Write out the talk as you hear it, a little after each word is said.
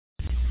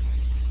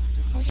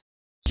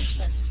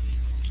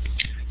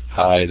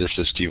Hi, this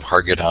is Steve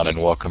Hargadon,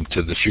 and welcome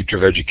to the Future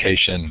of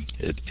Education.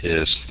 It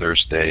is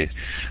Thursday,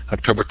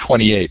 October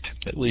 28th.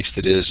 At least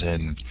it is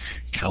in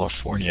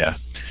California.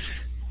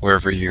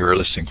 Wherever you're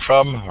listening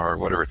from, or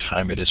whatever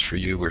time it is for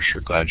you, we're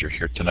sure glad you're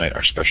here tonight.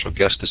 Our special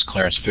guest is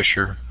Clarence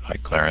Fisher. Hi,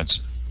 Clarence.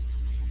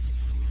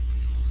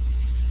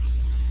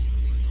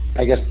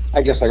 I guess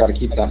I got to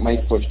keep that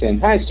mic pushed in.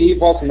 Hi, Steve.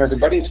 Welcome,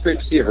 everybody. It's great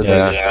to see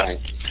everybody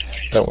tonight.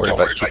 Don't worry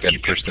about keeping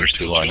it pushed in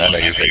too long. I know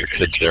you've got your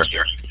kids there.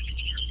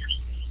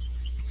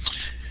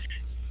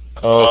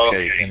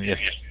 Okay, and yes,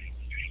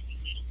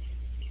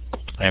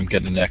 I am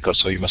getting an echo,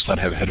 so you must not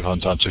have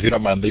headphones on. So if you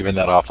don't mind leaving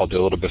that off, I'll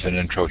do a little bit of an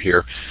intro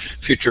here.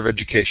 Future of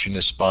Education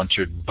is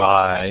sponsored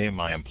by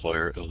my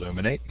employer,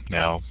 Illuminate,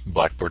 now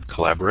Blackboard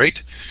Collaborate.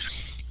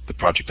 The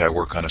project I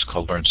work on is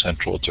called Learn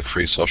Central. It's a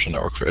free social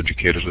network for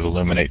educators with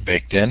Illuminate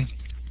baked in.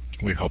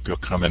 We hope you'll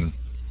come and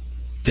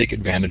take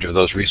advantage of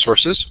those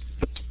resources.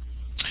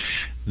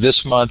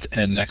 This month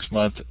and next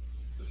month,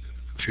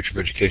 Future of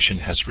Education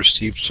has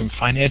received some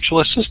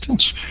financial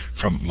assistance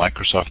from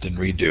Microsoft and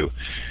Redo,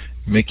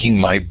 making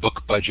my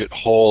book budget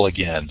whole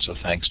again. So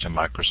thanks to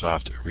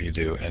Microsoft,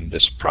 Redo, and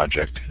this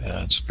project.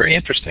 It's very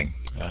interesting.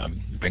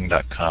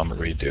 Bing.com,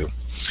 Redo.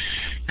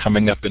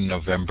 Coming up in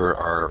November,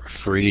 our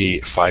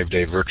free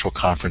 5-day virtual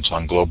conference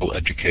on global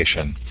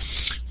education,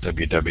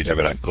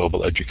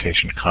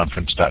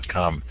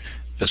 www.globaleducationconference.com.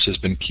 This has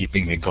been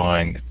keeping me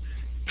going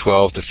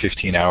 12 to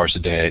 15 hours a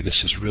day.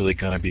 This is really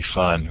going to be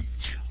fun.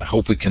 I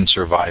hope we can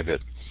survive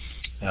it.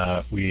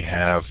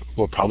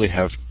 We'll probably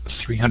have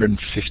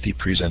 350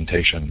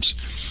 presentations,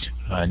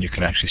 and you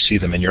can actually see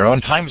them in your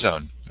own time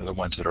zone. They're the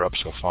ones that are up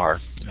so far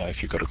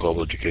if you go to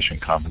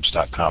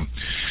globaleducationconference.com.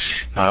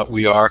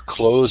 We are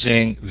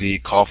closing the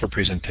call for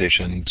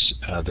presentations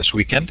this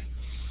weekend,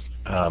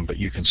 but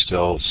you can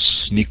still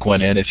sneak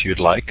one in if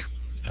you'd like.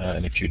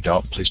 And if you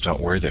don't, please don't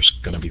worry. There's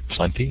going to be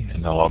plenty,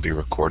 and they'll all be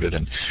recorded.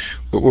 And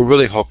what we're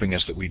really hoping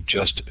is that we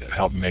just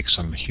help make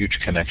some huge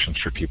connections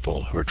for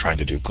people who are trying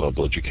to do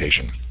global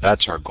education.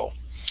 That's our goal.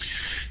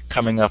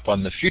 Coming up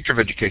on the Future of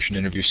Education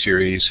interview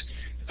series,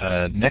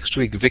 next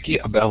week, Vicki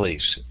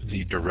Abellis,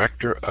 the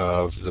director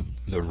of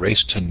the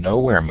Race to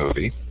Nowhere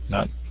movie,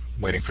 not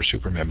Waiting for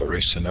Superman, but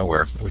Race to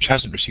Nowhere, which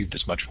hasn't received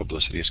as much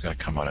publicity, is going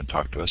to come on and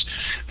talk to us.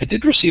 I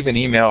did receive an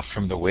email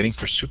from the Waiting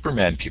for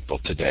Superman people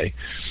today,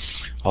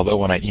 although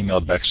when I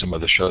emailed back some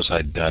of the shows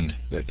I'd done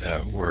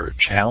that were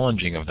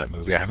challenging of that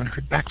movie, I haven't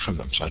heard back from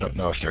them, so I don't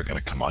know if they're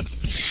going to come on.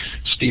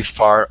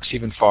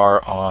 Stephen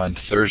Farr on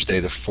Thursday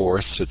the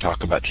 4th to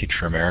talk about Teach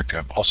for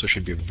America. Also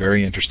should be a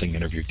very interesting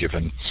interview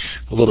given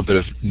a little bit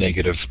of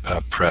negative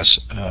press,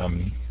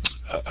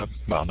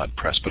 well, not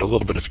press, but a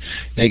little bit of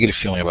negative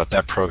feeling about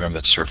that program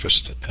that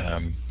surfaced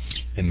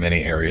in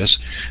many areas.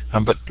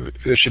 But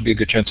there should be a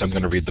good chance I'm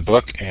going to read the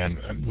book, and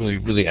I'm really,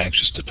 really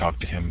anxious to talk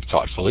to him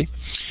thoughtfully.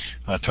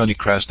 Tony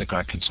Krasnick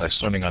on Concise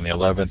Learning on the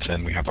 11th,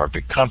 and we have our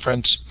big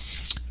conference.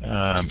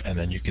 And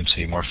then you can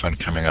see more fun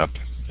coming up,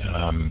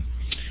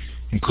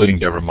 including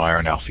Deborah Meyer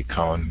and Alfie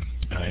Cohn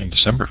in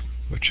December,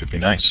 which should be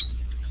nice.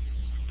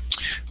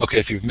 Okay,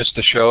 if you've missed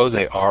the show,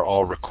 they are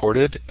all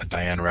recorded.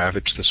 Diane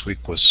Ravitch this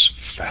week was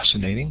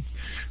fascinating.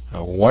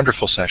 A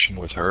wonderful session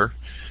with her.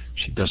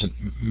 She doesn't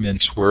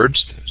mince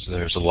words.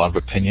 There's a lot of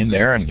opinion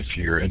there, and if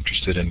you're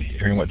interested in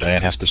hearing what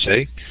Diane has to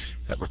say,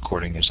 that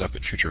recording is up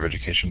at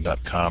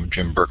futureofeducation.com.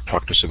 Jim Burke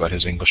talked to us about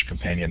his English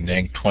companion,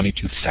 Ning.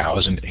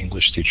 22,000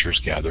 English teachers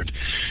gathered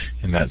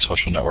in that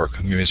social network.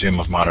 The Museum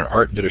of Modern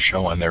Art did a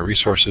show on their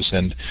resources,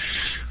 and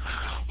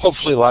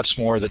hopefully lots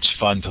more that's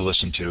fun to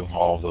listen to,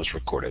 all of those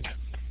recorded.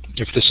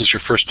 If this is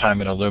your first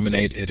time in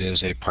Illuminate, it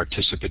is a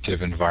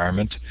participative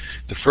environment.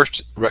 The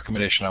first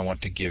recommendation I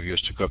want to give you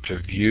is to go up to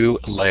View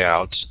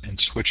Layouts and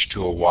switch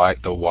to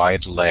the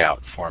wide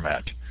layout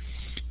format.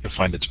 You'll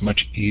find it's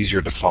much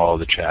easier to follow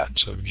the chat.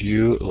 So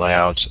View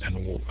Layouts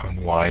and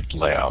Wide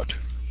Layout.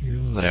 View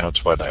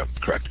Layouts, Wide Layout,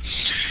 correct.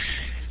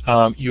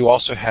 You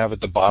also have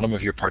at the bottom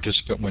of your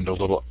participant window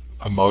little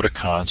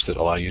emoticons that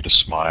allow you to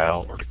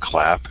smile or to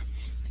clap,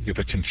 give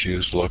a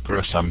confused look or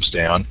a thumbs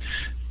down.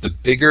 The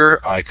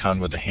bigger icon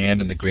with the hand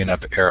and the green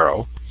up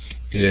arrow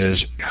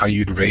is how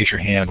you'd raise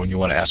your hand when you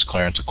want to ask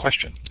Clarence a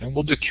question. And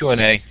we'll do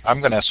Q&A. I'm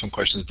going to ask some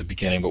questions at the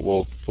beginning, but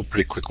we'll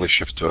pretty quickly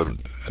shift to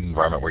an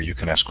environment where you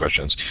can ask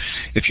questions.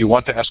 If you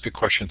want to ask a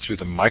question through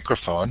the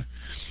microphone,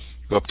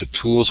 go up to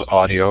Tools,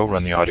 Audio,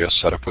 run the Audio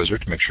Setup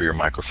Wizard to make sure your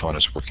microphone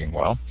is working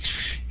well.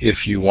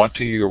 If you want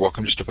to, you're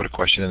welcome just to put a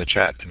question in the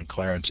chat. And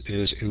Clarence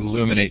is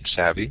Illuminate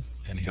savvy,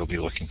 and he'll be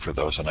looking for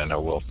those, and I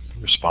know we'll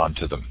respond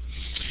to them.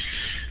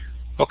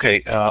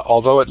 Okay,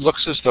 although it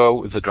looks as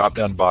though with the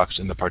drop-down box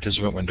in the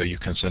participant window you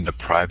can send a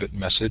private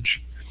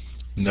message,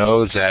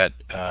 know that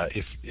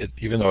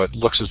even though it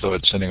looks as though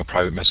it's sending a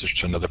private message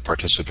to another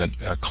participant,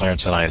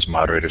 Clarence and I as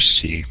moderators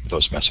see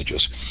those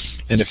messages.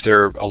 And if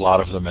there are a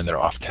lot of them and they're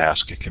off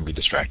task, it can be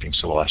distracting,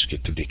 so we'll ask you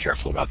to be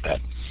careful about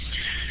that.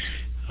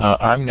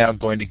 I'm now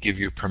going to give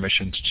you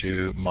permissions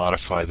to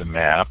modify the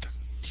map.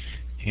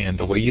 And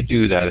the way you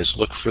do that is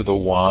look for the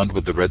wand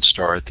with the red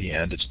star at the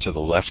end. It's to the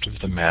left of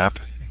the map.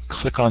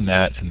 click on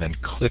that and then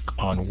click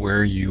on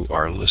where you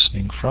are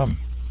listening from.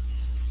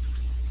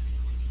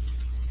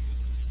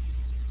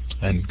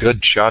 And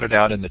good, shout it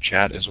out in the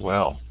chat as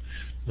well.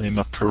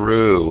 Lima,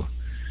 Peru.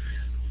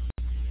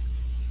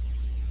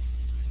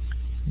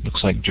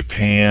 Looks like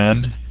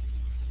Japan,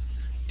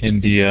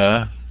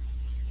 India,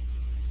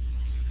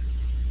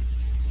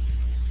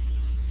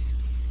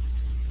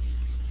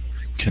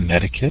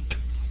 Connecticut.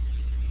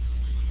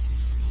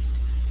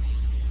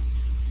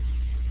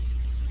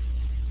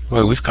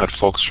 Boy, we've got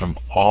folks from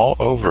all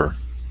over.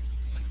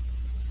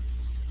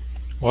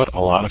 What a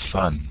lot of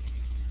fun.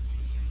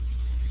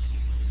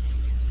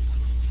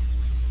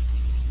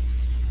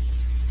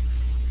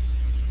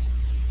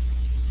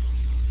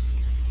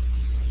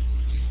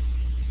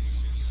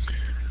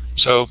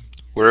 So,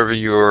 wherever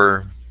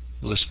you're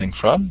listening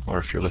from, or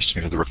if you're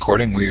listening to the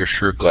recording, we are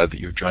sure glad that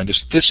you've joined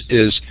us. This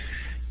is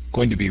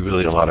going to be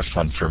really a lot of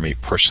fun for me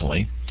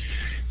personally.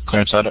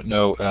 Clarence, I don't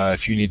know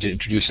if you need to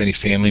introduce any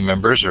family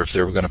members or if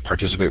they were going to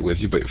participate with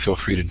you, but feel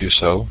free to do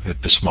so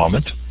at this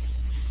moment.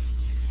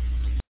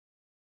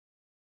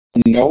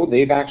 No,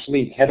 they've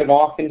actually headed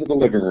off into the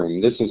living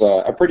room. This is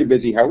a pretty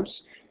busy house,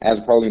 as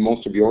probably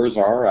most of yours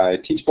are. I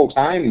teach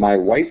full-time. My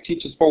wife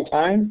teaches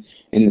full-time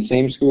in the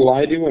same school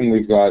I do, and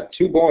we've got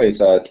two boys,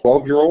 a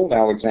 12-year-old,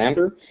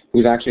 Alexander,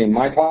 who's actually in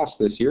my class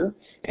this year,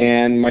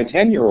 and my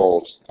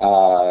 10-year-old,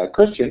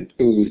 Christian,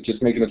 who's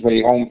just making his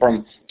way home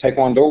from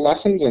Taekwondo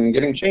lessons and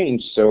getting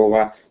changed.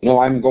 So, no,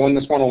 I'm going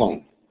this one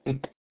alone.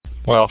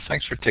 Well,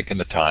 thanks for taking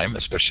the time,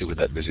 especially with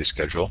that busy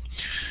schedule.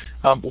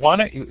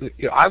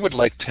 I would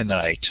like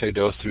tonight to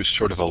go through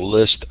sort of a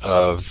list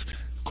of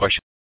questions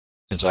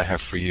I have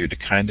for you to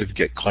kind of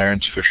get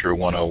Clarence Fisher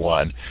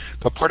 101.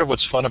 But part of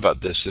what's fun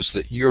about this is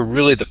that you're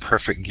really the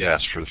perfect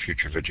guest for the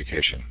future of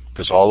education,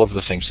 because all of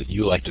the things that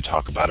you like to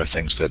talk about are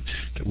things that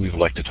we would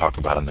like to talk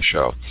about on the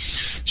show.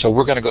 So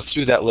we're going to go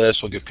through that list.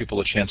 We'll give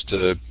people a chance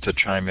to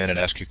chime in and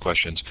ask you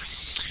questions.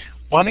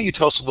 Why don't you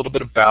tell us a little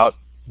bit about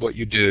what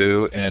you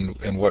do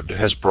and what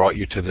has brought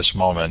you to this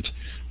moment,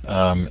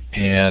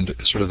 and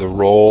sort of the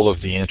role of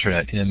the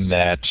internet in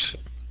that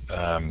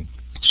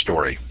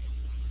story.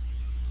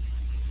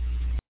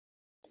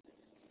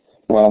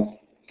 Well,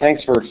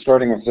 thanks for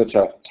starting with such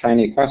a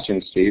tiny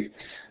question, Steve.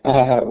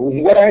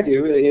 What I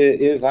do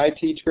is I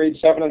teach grade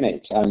 7 and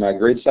 8. I'm a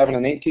grade 7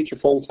 and 8 teacher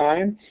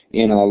full-time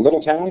in a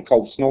little town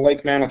called Snow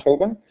Lake,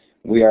 Manitoba.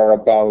 We are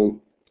about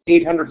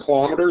 800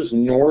 kilometers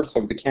north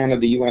of the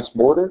Canada-U.S.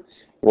 border.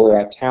 We're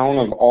a town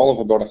of all of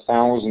about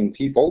 1,000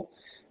 people.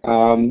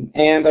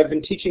 And I've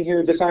been teaching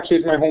here. This actually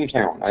is my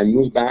hometown. I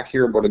moved back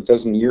here about a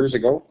dozen years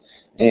ago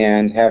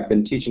and have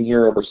been teaching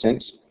here ever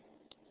since.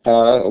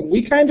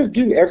 We kind of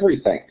do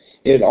everything.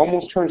 It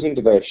almost turns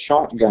into the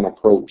shotgun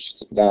approach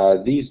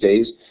these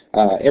days.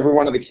 Every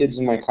one of the kids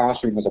in my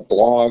classroom has a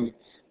blog.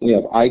 We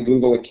have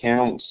iGoogle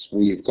accounts.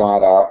 We've got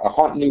a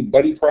hot new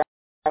buddy press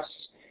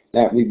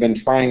that we've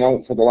been trying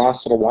out for the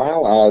last little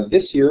while.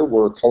 This year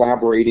we're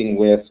collaborating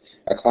with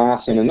a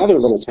class in another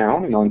little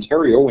town in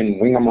Ontario, in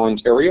Wingham,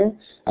 Ontario.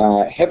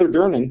 Heather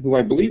Durnan, who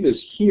I believe is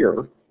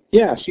here.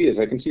 Yeah, she is.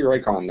 I can see her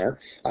icon there.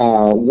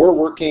 We're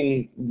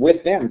working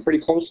with them pretty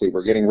closely.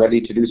 We're getting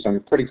ready to do some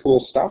pretty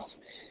cool stuff,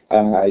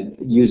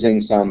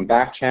 using some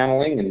back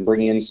channeling and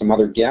bringing in some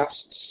other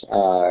guests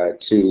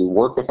to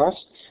work with us.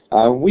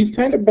 We've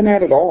kind of been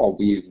at it all.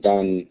 We've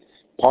done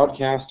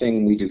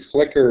podcasting, we do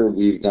Flickr,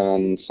 we've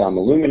done some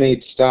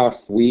Illuminate stuff.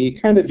 We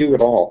kind of do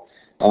it all.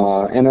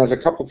 And as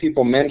a couple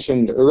people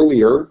mentioned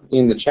earlier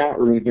in the chat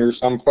room here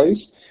someplace,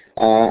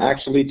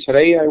 actually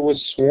today I was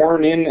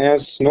sworn in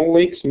as Snow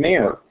Lake's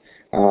mayor.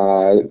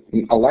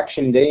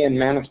 Election day in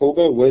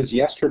Manitoba was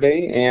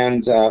yesterday,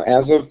 and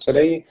as of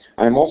today,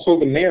 I'm also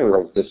the mayor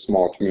of this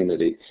small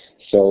community.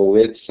 So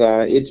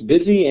it's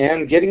busy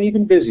and getting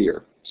even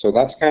busier. So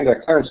that's kind of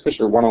Clarence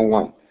Fisher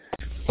 101.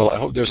 Well, I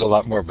hope there's a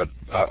lot more, but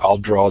I'll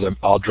draw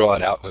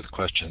it out with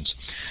questions.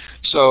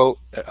 So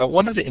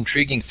one of the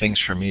intriguing things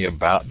for me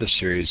about the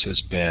series has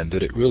been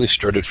that it really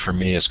started for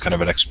me as kind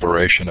of an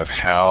exploration of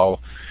how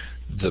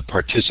the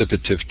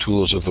participative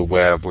tools of the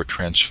web were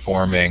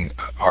transforming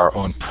our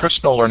own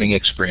personal learning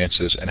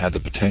experiences and had the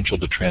potential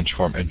to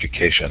transform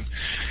education.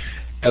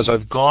 As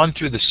I've gone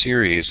through the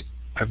series,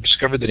 I've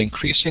discovered that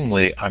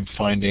increasingly I'm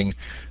finding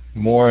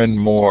more and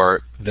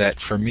more that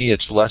for me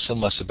it's less and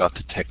less about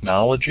the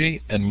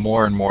technology and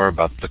more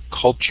about the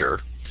culture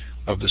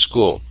of the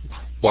school,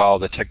 while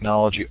the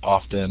technology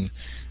often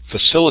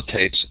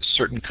facilitates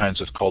certain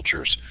kinds of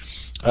cultures.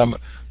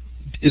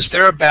 Is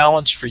there a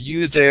balance for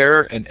you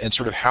there, and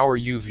sort of how are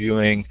you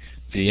viewing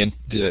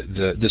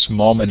this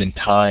moment in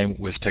time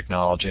with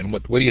technology, and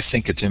what do you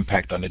think its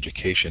impact on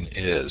education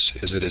is?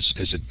 Is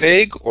it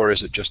big, or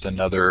is it just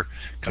another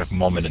kind of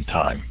moment in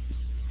time?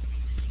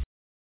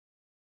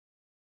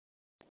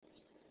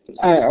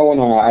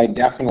 I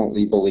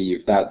definitely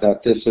believe that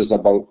this is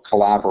about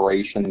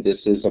collaboration. This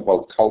is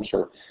about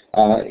culture.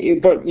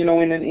 But you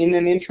know, in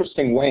an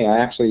interesting way, I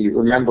actually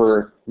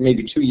remember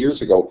maybe 2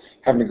 years ago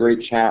having a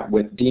great chat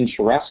with Dean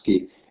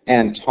Sharesky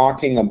and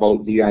talking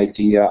about the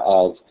idea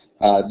of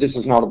this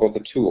is not about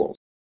the tools.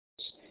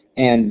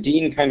 And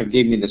Dean kind of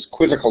gave me this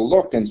quizzical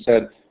look and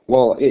said,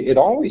 well, it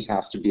always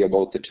has to be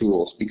about the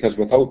tools, because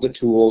without the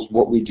tools,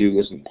 what we do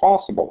isn't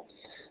possible.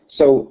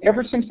 So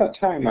ever since that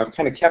time, I've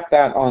kind of kept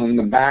that on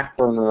the back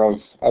burner of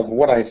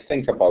what I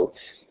think about.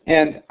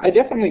 And I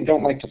definitely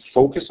don't like to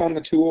focus on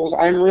the tools.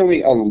 I'm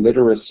really a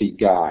literacy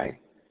guy.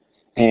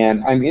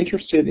 And I'm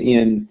interested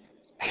in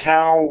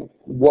how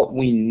what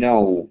we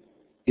know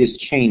is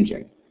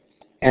changing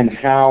and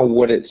how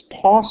what it's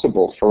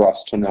possible for us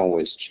to know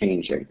is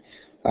changing.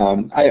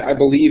 I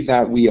believe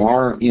that we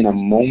are in a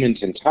moment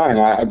in time.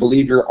 I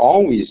believe you're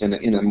always in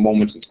a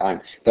moment in time,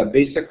 that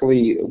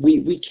basically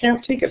we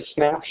can't take a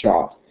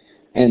snapshot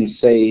and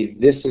say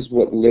this is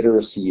what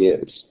literacy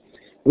is.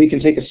 We can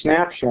take a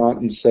snapshot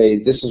and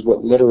say this is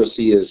what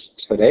literacy is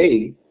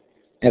today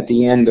at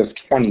the end of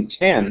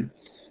 2010,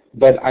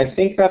 but I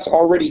think that's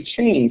already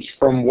changed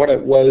from what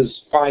it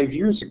was 5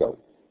 years ago.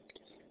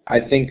 I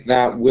think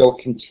that will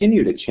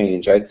continue to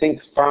change. I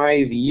think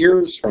 5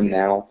 years from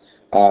now,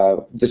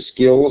 the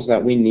skills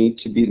that we need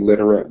to be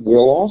literate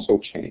will also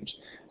change.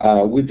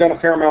 We've done a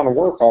fair amount of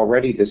work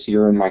already this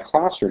year in my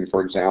classroom,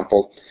 for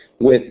example,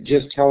 with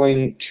just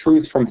telling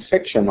truth from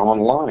fiction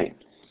online.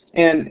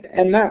 And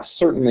that's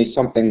certainly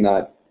something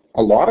that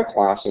a lot of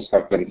classes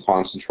have been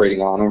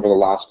concentrating on over the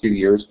last few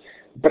years.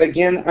 But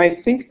again,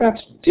 I think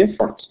that's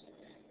different,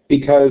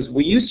 because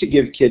we used to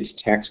give kids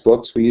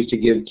textbooks, we used to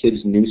give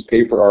kids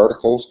newspaper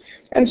articles,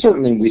 and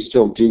certainly we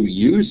still do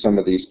use some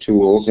of these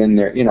tools in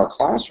our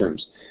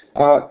classrooms.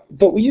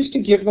 But we used to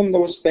give them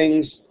those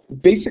things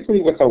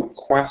basically without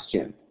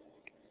question.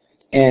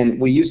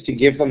 And we used to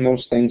give them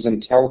those things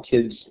and tell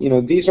kids,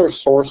 these are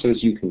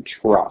sources you can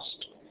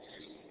trust.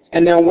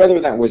 And now whether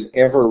that was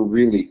ever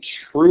really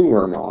true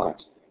or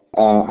not,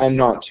 I'm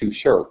not too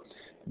sure.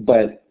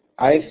 But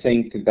I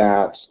think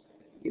that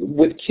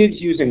with kids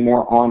using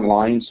more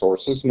online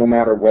sources, no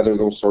matter whether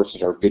those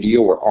sources are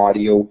video or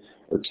audio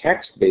or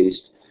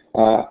text-based,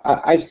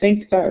 I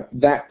think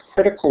that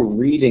critical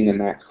reading and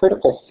that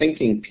critical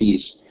thinking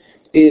piece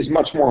is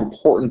much more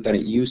important than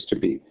it used to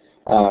be.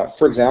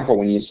 For example,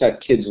 when you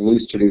set kids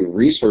loose to do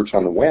research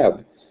on the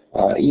web,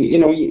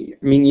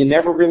 you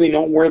never really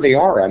know where they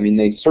are. I mean,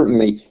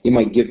 you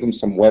might give them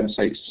some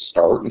websites to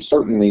start, and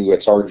certainly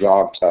it's our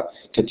job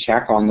to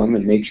check on them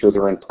and make sure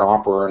they're in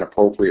proper and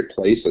appropriate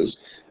places.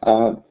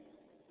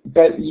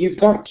 But you've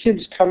got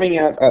kids coming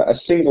at a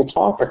single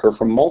topic or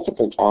from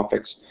multiple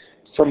topics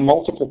from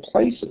multiple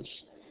places.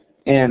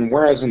 And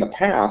whereas in the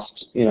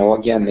past,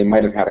 again, they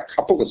might have had a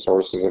couple of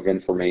sources of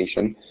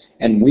information,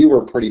 and we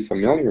were pretty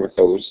familiar with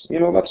those,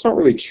 that's not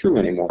really true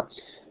anymore.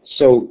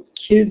 So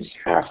kids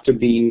have to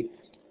be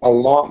a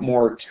lot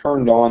more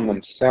turned on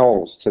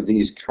themselves to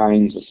these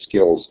kinds of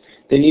skills.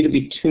 They need to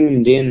be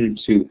tuned in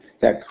to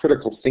that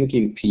critical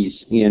thinking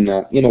piece in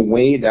a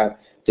way that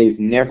they've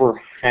never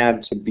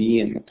had to be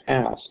in the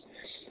past.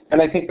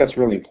 And I think that's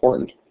really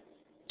important.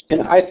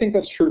 And I think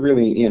that's true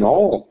really in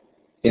all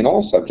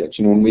subjects.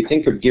 When we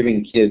think of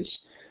giving kids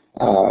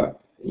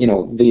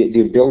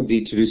the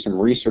ability to do some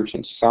research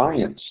in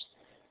science,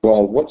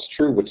 well, what's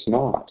true, what's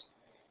not?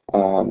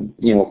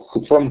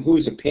 From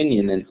whose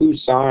opinion and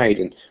whose side,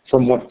 and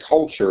from what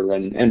culture,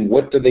 and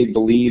what do they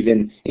believe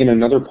in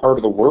another part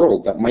of the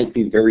world that might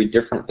be very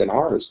different than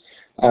ours.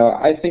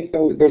 I think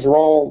those are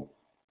all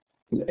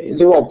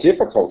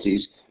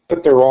difficulties,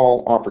 but they're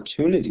all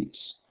opportunities.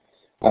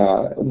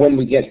 When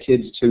we get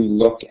kids to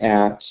look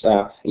at,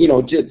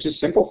 just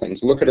simple things,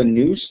 look at a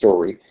news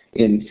story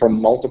from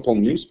multiple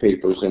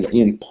newspapers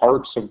in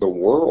parts of the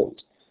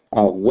world.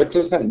 What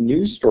does that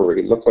news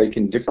story look like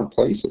in different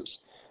places?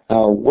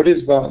 What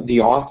is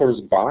the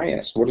author's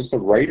bias? What is the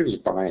writer's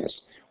bias?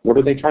 What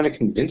are they trying to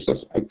convince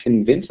us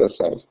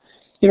of?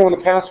 In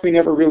the past, we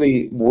never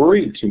really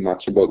worried too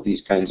much about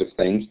these kinds of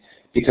things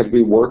because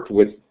we worked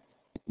with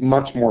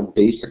much more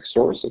basic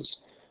sources.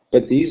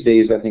 But these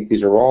days, I think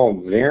these are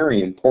all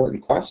very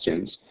important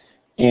questions,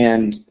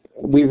 and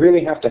we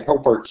really have to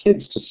help our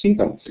kids to see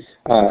them.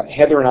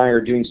 Heather and I are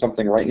doing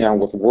something right now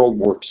with World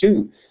War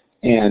II,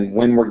 and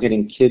when we're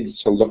getting kids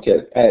to look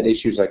at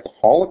issues like the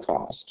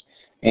Holocaust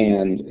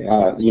and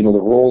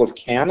the role of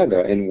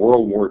Canada in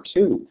World War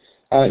II,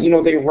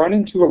 they run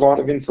into a lot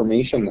of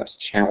information that's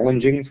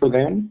challenging for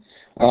them.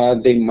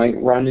 They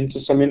might run into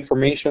some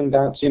information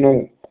that's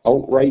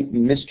outright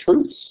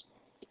mistruths.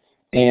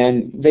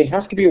 And they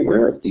have to be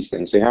aware of these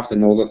things. They have to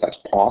know that that's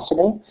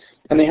possible,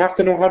 and they have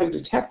to know how to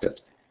detect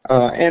it.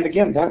 And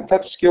again,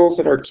 that's skills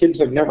that our kids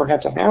have never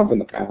had to have in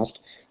the past.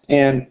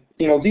 And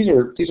these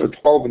are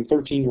 12 and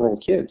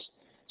 13-year-old kids,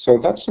 so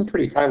that's some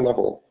pretty high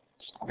level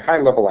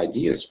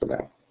ideas for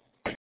them.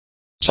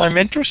 So I'm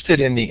interested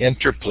in the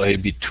interplay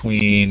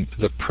between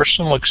the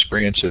personal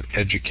experience of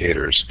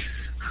educators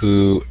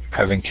who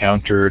have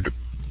encountered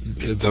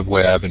the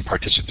web and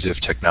participative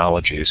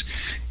technologies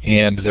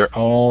and their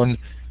own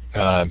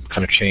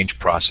kind of change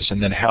process,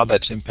 and then how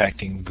that's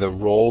impacting the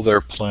role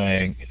they're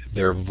playing,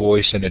 their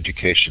voice in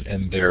education,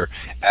 and their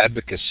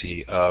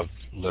advocacy of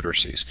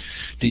literacies.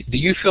 Do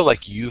you feel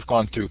like you've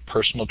gone through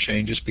personal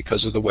changes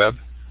because of the web?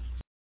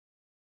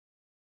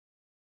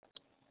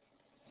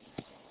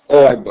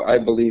 Oh, I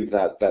believe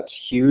that that's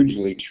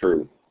hugely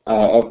true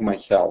of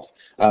myself.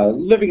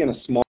 Living in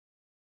a small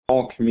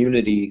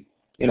community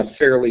in a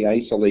fairly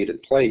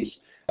isolated place,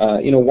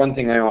 one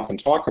thing I often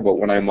talk about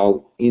when I'm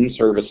out in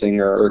servicing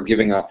or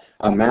giving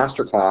a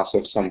master class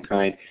of some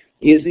kind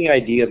is the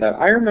idea that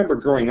I remember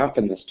growing up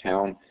in this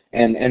town,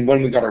 and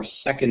when we got our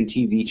second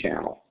TV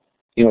channel,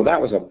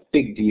 that was a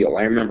big deal.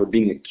 I remember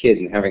being a kid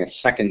and having a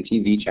second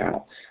TV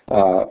channel.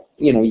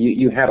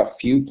 You had a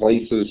few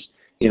places,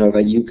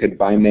 that you could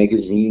buy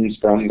magazines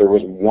from. There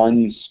was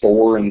one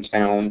store in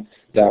town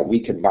that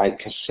we could buy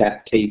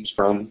cassette tapes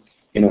from.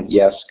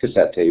 Yes,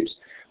 cassette tapes.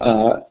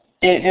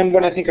 And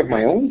when I think of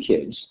my own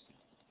kids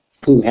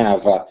who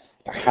have a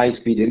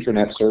high-speed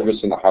internet service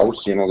in the house,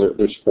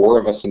 there's 4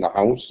 of us in the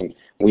house, and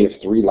we have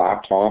 3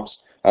 laptops.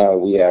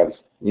 We have,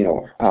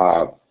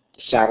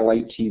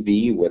 satellite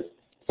TV with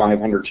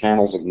 500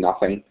 channels of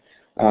nothing.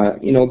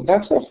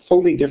 That's a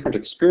fully different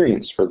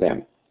experience for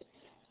them.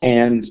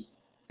 And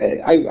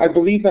I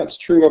believe that's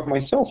true of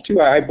myself,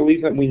 too. I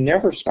believe that we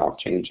never stop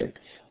changing.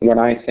 When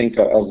I think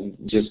of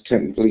just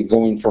simply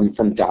going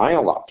from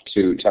dial-up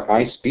to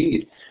high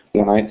speed,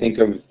 when I think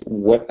of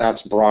what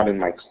that's brought in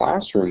my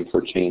classroom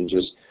for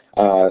changes,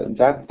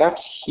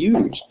 that's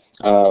huge.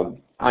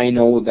 I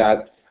know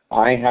that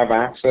I have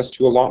access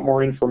to a lot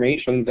more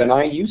information than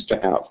I used to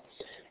have.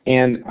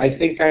 And I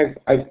think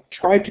I've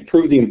tried to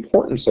prove the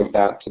importance of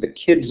that to the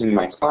kids in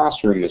my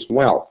classroom as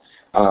well,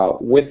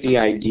 with the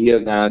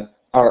idea that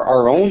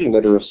our own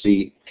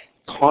literacy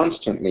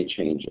constantly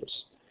changes.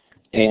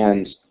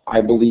 And I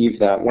believe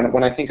that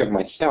when I think of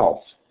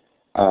myself,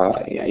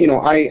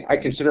 I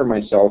consider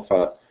myself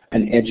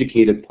an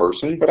educated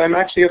person, but I'm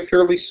actually a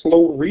fairly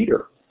slow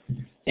reader.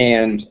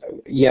 And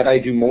yet I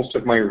do most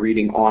of my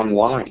reading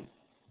online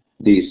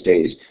these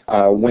days.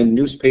 When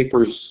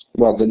newspapers,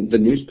 the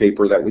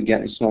newspaper that we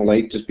get in Snow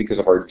Lake, just because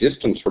of our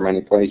distance from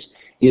any place,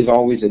 is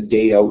always a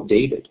day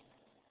outdated.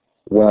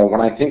 Well,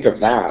 when I think of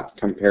that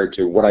compared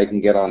to what I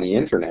can get on the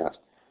internet,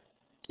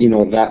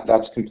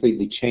 that's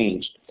completely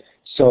changed.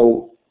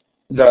 So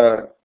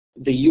the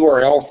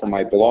URL for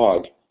my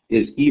blog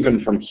is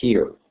even from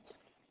here.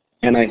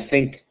 And I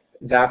think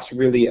that's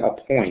really a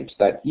point,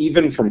 that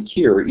even from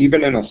here,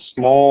 even in a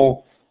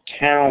small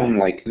town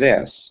like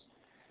this,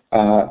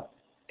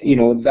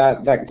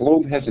 that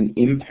globe has an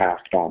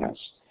impact on us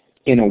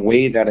in a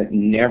way that it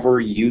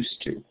never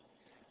used to.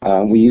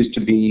 We used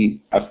to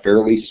be a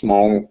fairly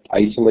small,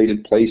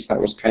 isolated place that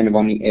was kind of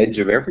on the edge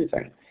of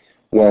everything.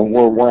 Well,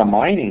 we're a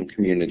mining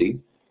community,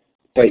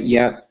 but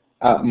yet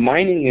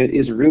mining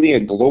is really a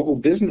global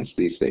business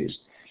these days.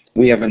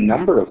 We have a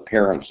number of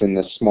parents in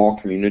this small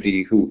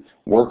community who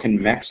work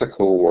in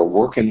Mexico or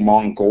work in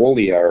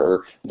Mongolia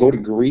or go to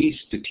Greece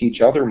to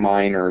teach other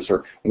miners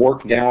or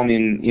work down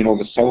in,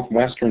 the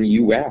southwestern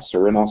U.S.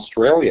 or in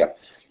Australia.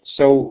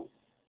 So,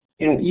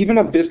 even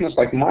a business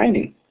like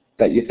mining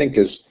that you think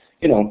is,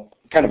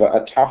 kind of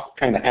a tough,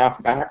 kind of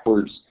half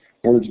backwards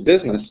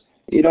business,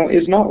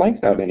 is not like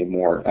that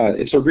anymore.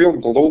 It's a real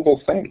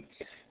global thing.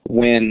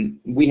 When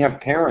we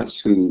have parents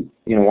who,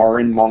 are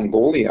in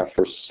Mongolia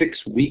for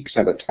 6 weeks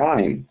at a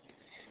time,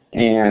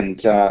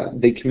 and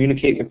they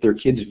communicate with their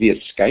kids via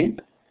Skype,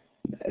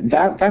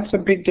 that's a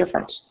big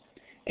difference.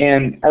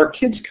 And our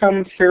kids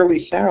come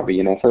fairly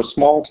savvy. For a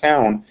small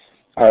town,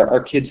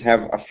 our kids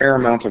have a fair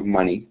amount of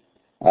money.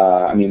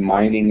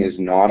 Mining is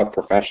not a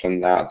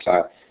profession that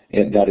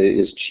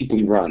is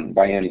cheaply run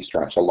by any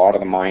stretch. A lot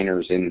of the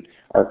miners in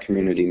our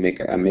community make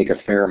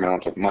a fair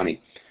amount of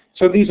money.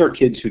 So these are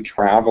kids who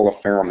travel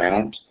a fair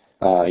amount.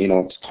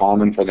 It's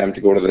common for them to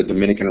go to the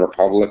Dominican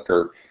Republic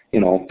or,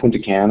 Punta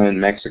Cana in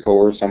Mexico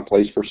or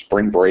someplace for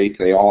spring break.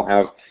 They all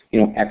have,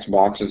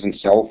 Xboxes and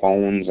cell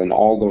phones and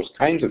all those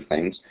kinds of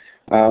things.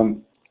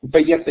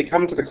 But yet they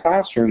come to the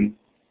classroom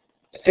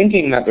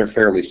thinking that they're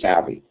fairly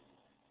savvy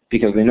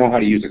because they know how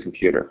to use a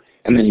computer.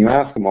 And then you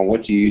ask them, well,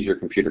 what do you use your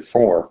computer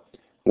for?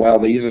 Well,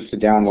 they use it to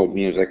download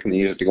music and they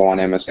use it to go on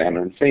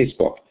MSN and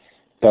Facebook.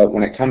 But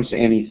when it comes to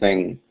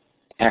anything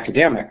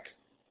academic,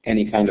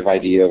 any kind of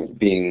idea of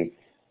being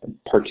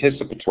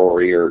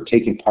participatory or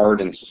taking part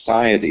in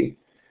society,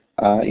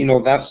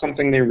 that's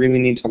something they really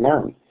need to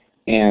learn.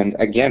 And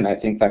again, I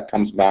think that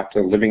comes back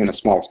to living in a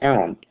small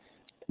town.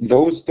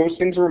 Those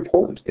things are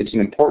important. It's an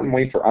important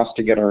way for us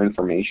to get our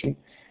information.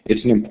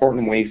 It's an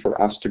important way for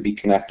us to be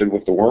connected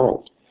with the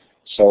world.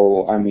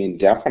 So,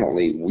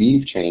 definitely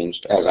we've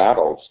changed as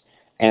adults,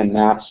 and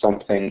that's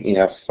something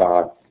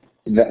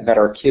that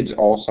our kids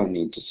also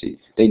need to see.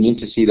 They need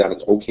to see that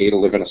it's okay to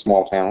live in a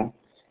small town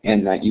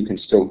and that you can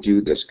still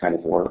do this kind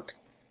of work.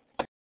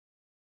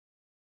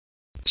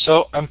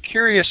 So I'm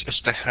curious as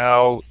to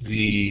how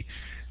the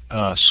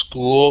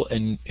school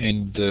and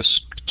the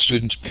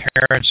students'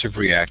 parents have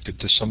reacted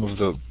to some of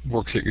the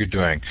work that you're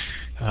doing.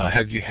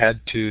 Have you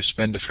had to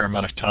spend a fair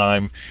amount of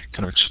time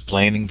kind of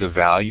explaining the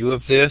value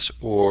of this,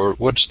 or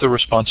what's the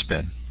response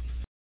been?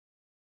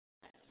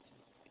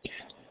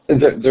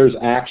 There's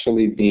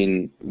actually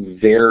been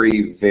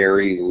very,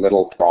 very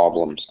little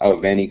problems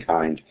of any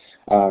kind.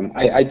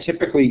 I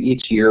typically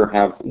each year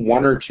have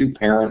 1 or 2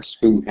 parents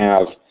who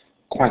have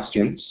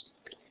questions.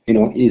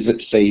 Is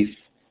it safe?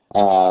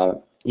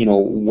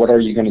 What are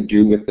you going to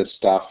do with this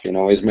stuff?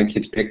 Is my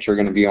kid's picture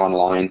going to be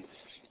online?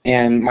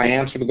 And my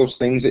answer to those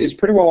things is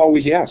pretty well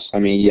always yes. I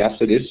mean, yes,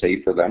 it is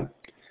safe for them.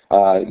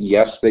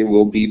 Yes, they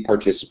will be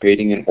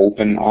participating in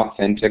open,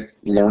 authentic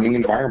learning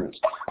environments.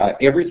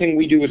 Everything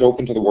we do is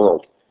open to the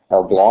world.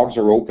 Our blogs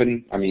are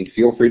open. I mean,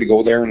 feel free to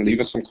go there and leave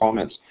us some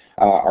comments.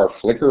 Our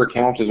Flickr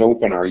account is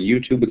open. Our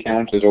YouTube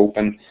account is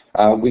open.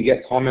 We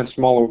get comments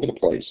from all over the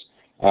place.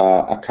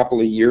 A couple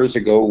of years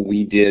ago,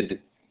 we did,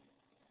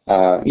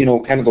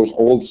 kind of those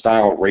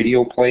old-style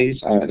radio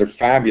plays. They're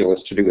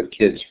fabulous to do with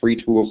kids. Free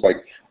tools like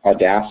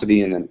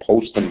Audacity, and then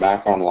post them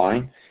back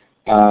online.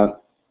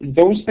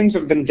 Those things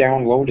have been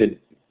downloaded,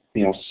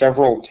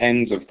 several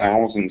tens of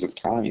thousands of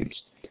times.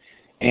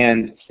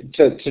 And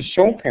to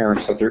show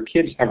parents that their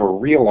kids have a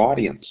real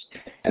audience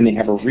and they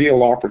have a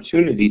real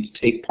opportunity to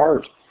take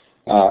part.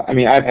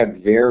 I've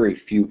had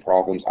very few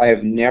problems. I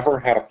have never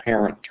had a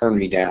parent turn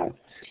me down.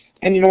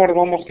 And you know what? It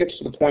almost gets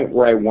to the point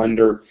where I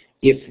wonder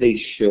if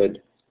they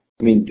should.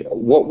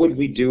 What would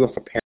we do if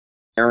a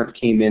parent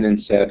came in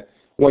and said,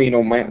 well,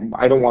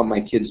 I don't want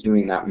my kids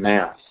doing that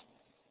math.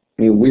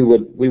 We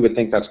would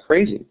think that's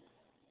crazy.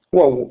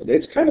 Well,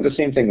 it's kind of the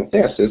same thing with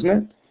this, isn't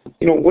it?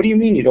 What do you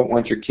mean you don't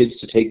want your kids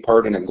to take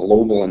part in a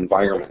global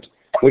environment?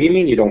 What do you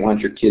mean you don't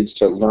want your kids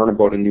to learn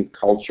about a new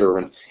culture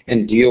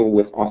and deal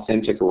with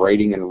authentic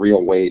writing in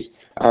real ways?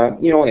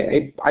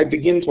 I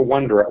begin to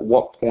wonder at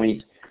what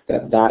point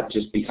that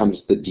just becomes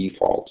the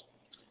default.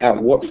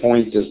 At what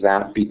point does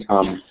that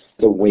become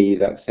the way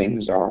that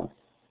things are?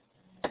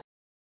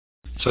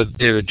 So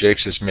David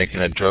Jakes is making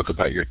a joke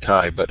about your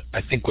tie, but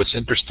I think what's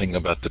interesting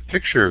about the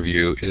picture of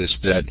you is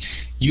that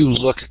you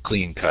look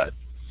clean cut.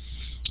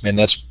 And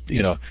that's,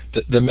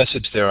 the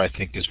message there, I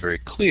think, is very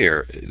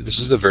clear. This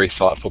is a very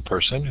thoughtful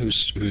person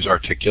who's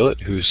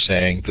articulate, who's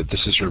saying that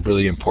this is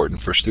really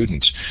important for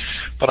students.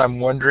 But I'm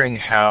wondering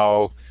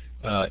how,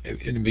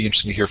 it'd be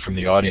interesting to hear from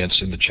the audience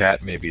in the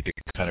chat maybe to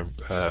kind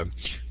of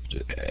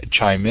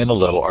chime in a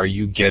little. Are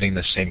you getting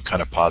the same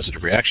kind of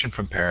positive reaction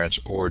from parents,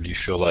 or do you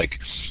feel like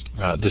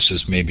this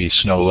is maybe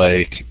Snow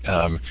Lake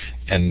and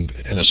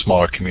in a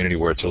smaller community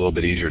where it's a little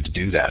bit easier to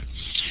do that?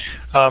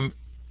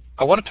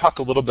 I want to talk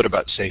a little bit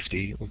about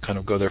safety. We'll kind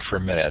of go there for a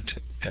minute.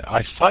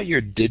 I thought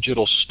your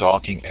digital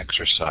stalking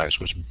exercise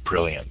was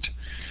brilliant.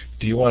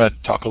 Do you want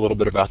to talk a little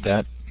bit about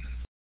that?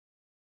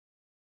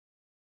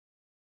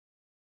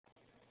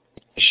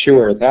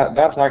 Sure.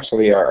 That's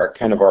actually our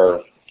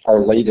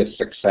latest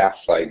success,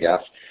 I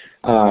guess.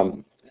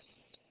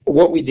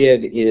 What we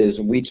did is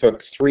we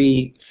took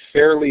three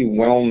fairly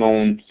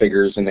well-known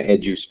figures in the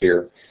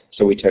edusphere.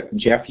 So we took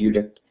Jeff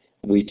Udick,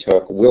 we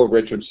took Will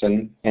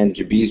Richardson, and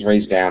Jabiz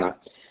Razdana.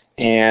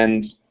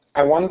 And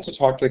I wanted to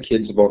talk to the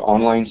kids about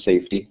online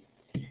safety,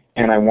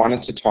 and I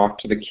wanted to talk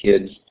to the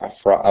kids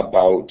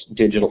about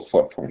digital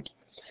footprint.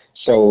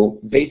 So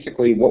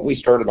basically what we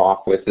started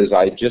off with is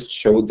I just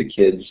showed the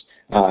kids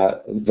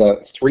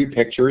the three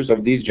pictures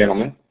of these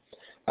gentlemen,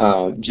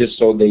 just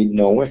so they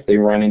know if they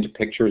run into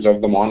pictures of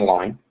them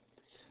online,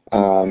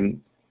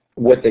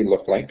 what they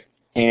look like,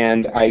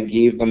 and I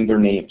gave them their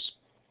names.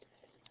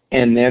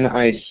 And then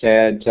I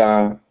said,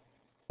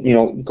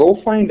 go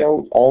find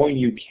out all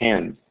you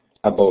can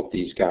about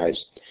these guys.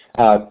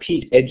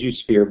 Pete,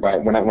 Edusphere,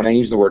 when I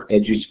use the word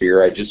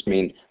Edusphere, I just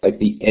mean like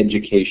the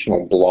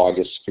educational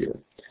blogosphere.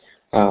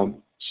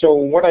 So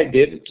what I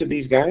did to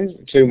these guys,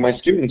 to my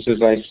students,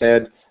 is I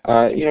said,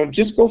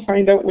 just go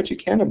find out what you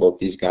can about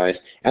these guys.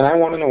 And I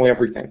want to know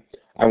everything.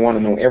 I want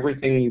to know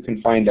everything you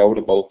can find out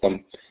about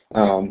them,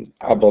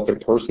 about their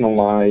personal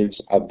lives,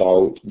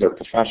 about their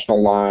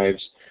professional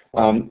lives.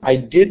 I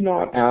did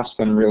not ask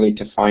them really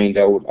to find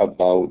out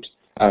about,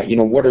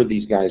 what are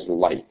these guys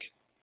like?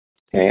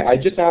 Okay, I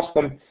just asked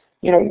them,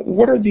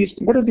 what are these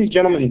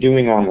gentlemen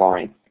doing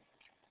online?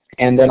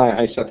 And then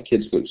I set the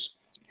kids loose.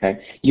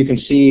 Okay, you can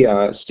see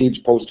Steve's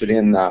pasted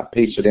in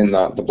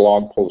the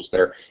blog post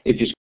there. If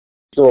you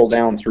scroll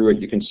down through it,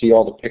 you can see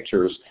all the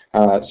pictures.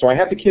 So I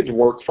had the kids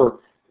work for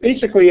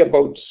basically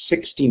about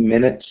 60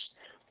 minutes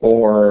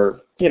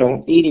or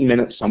 80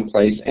 minutes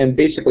someplace, and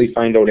basically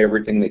find out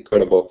everything they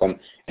could about them,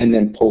 and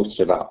then post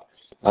it up.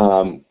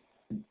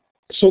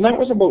 So that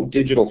was about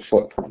digital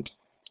footprint.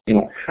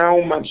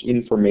 How much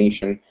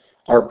information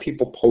are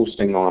people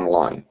posting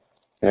online?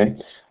 Okay.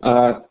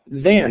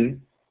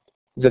 Then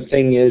the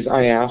thing is,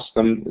 I asked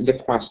them the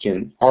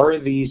question: Are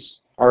these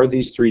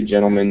three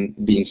gentlemen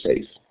being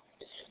safe?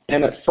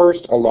 And at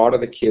first, a lot of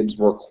the kids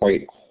were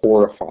quite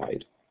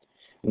horrified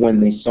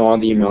when they saw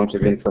the amount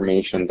of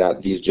information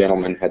that these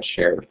gentlemen had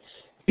shared,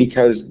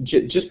 because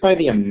just by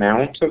the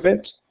amount of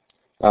it,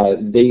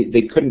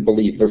 they couldn't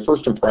believe. Their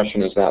first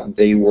impression is that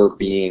they were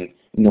being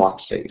not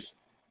safe.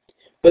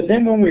 But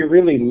then when we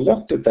really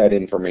looked at that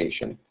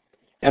information,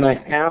 and I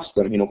asked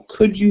them,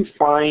 could you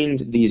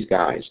find these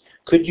guys?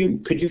 Could you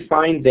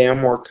find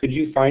them, or could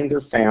you find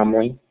their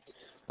family?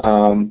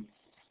 Could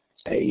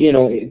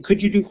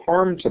you do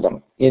harm to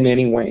them in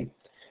any way?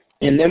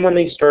 And then when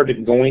they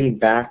started going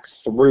back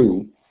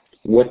through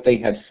what they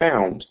had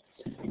found,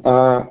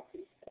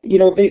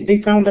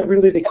 they found that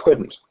really they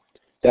couldn't.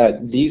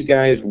 That these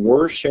guys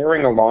were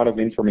sharing a lot of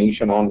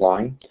information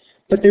online,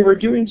 but they were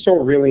doing so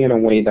really in a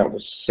way that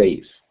was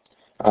safe.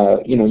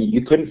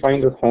 You couldn't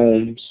find their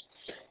homes.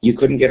 You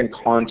couldn't get in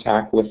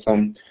contact with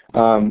them.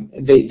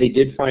 They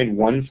did find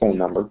one phone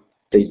number.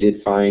 They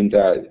did find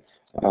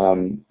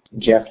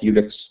Jeff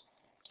Udick's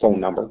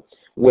phone number,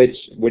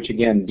 which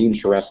again, Dean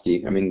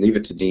Sharesky, leave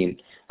it to Dean.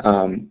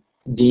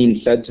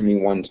 Dean said to me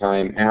one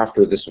time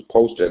after this was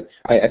posted,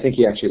 I think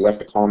he actually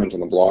left a comment in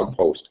the blog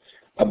post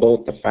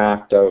about the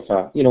fact of,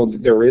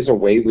 there is a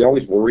way. We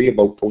always worry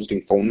about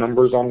posting phone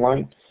numbers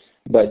online,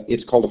 but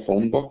it's called a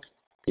phone book.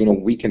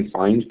 We can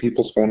find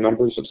people's phone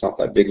numbers. It's not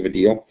that big of a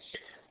deal.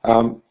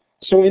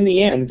 So in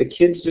the end, the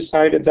kids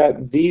decided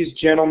that these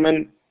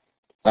gentlemen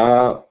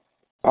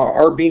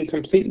are being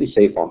completely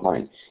safe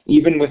online.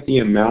 Even with the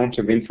amount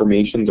of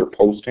information they're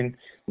posting,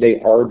 they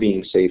are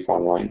being safe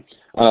online.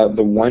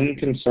 The one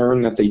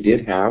concern that they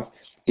did have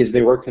is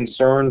they were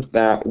concerned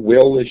that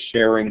Will is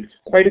sharing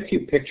quite a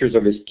few pictures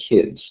of his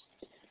kids.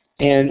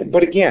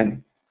 But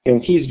again,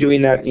 he's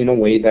doing that in a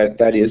way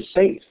that is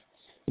safe,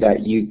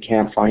 that you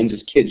can't find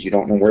his kids. You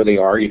don't know where they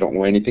are. You don't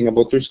know anything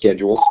about their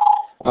schedules.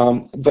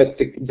 But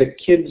the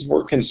kids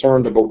were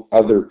concerned about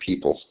other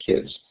people's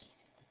kids.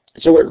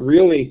 So it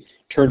really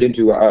turned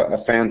into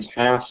a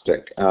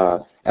fantastic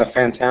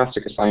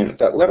assignment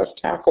that let us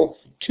tackle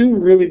two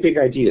really big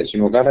ideas.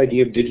 That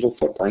idea of digital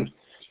footprint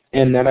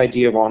and that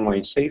idea of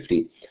online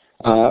safety.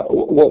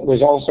 What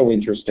was also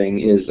interesting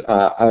is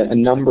a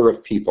number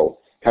of people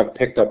have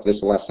picked up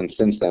this lesson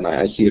since then.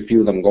 I see a few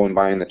of them going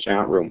by in the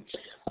chat room.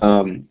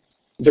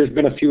 There's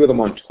been a few of them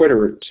on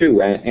Twitter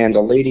too, and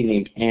a lady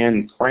named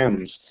Anne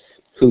Krems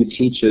who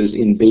teaches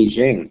in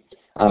Beijing.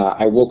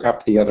 I woke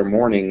up the other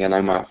morning, and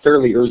I'm a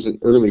fairly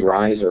early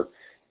riser,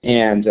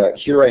 and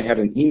here I had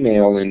an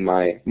email in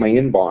my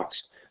inbox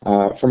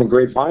from a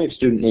grade 5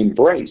 student named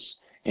Bryce,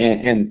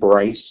 and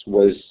Bryce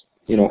was,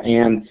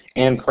 Anne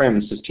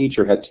Krems, his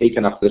teacher, had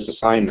taken up this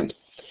assignment,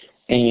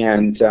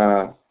 and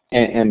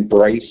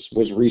Bryce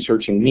was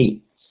researching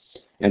me,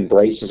 and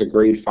Bryce is a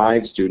grade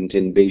 5 student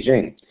in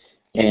Beijing,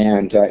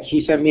 and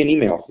he sent me an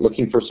email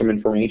looking for some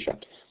information.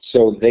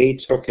 So they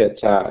took it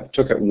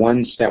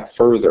one step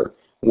further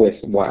with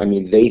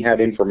they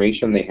had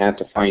information they had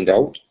to find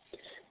out,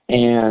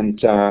 and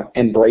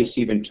Bryce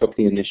even took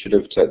the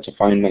initiative to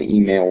find my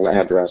email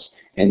address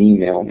and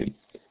email me.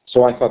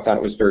 So I thought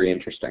that was very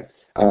interesting.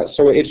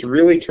 So it's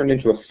really turned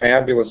into a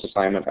fabulous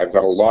assignment. I've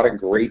got a lot of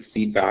great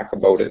feedback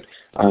about it.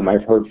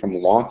 I've heard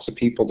from lots of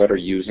people that are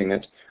using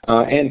it,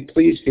 and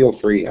please feel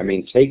free.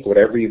 Take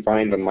whatever you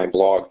find on my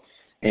blog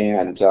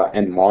and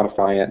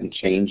modify it and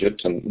change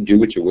it and do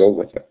what you will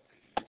with it.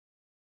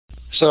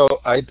 So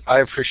I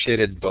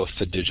appreciated both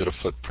the digital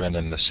footprint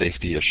and the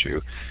safety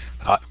issue.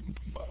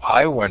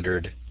 I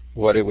wondered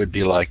what it would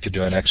be like to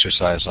do an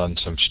exercise on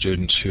some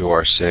students who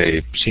are,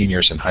 say,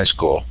 seniors in high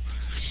school,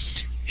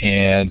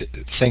 and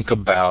think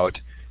about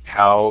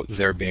how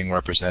they're being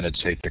represented,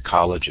 say, to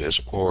colleges,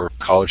 or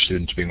college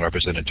students being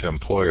represented to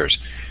employers.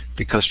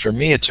 Because for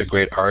me, it's a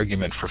great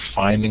argument for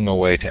finding a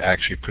way to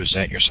actually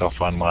present yourself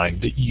online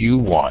that you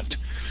want.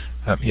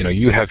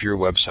 You have your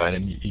website,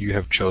 and you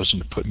have chosen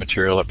to put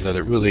material up there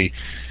that really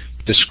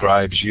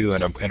describes you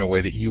in a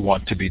way that you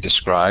want to be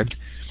described.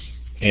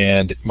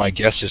 And my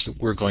guess is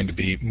that we're going to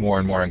be more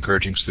and more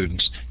encouraging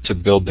students to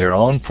build their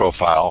own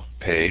profile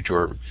page,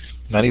 or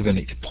not even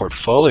a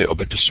portfolio,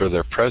 but just sort of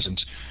their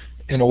presence,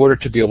 in order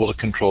to be able to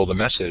control the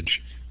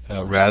message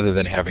rather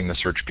than having the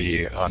search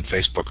be on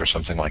Facebook or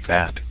something like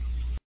that.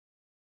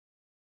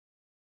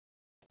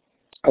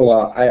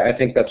 Well, I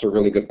think that's a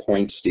really good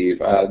point, Steve.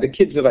 The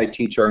kids that I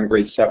teach are in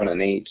grade 7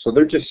 and 8, so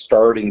they're just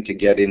starting to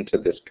get into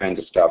this kind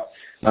of stuff.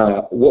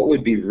 What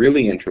would be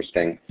really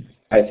interesting,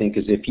 I think,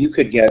 is if you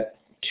could get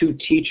two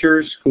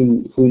teachers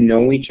who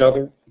know each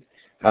other,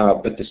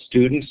 but the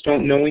students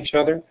don't know each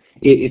other.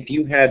 If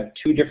you had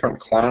two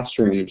different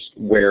classrooms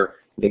where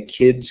the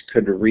kids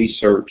could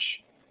research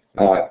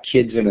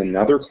kids in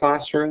another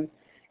classroom,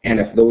 and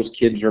if those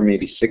kids are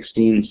maybe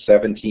 16,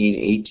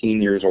 17,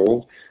 18 years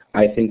old,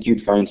 I think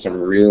you'd find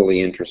some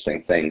really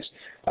interesting things.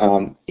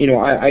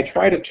 I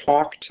try to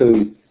talk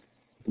to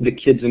the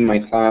kids in my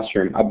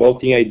classroom about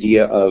the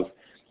idea of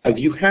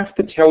you have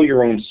to tell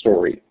your own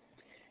story.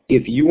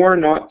 If you are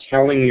not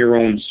telling your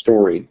own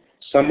story,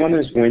 someone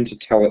is going to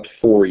tell it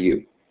for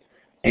you.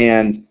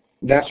 And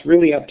that's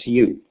really up to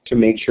you to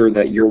make sure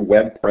that your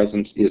web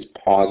presence is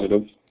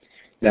positive,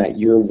 that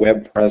your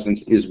web presence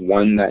is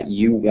one that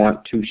you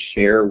want to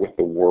share with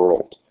the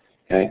world.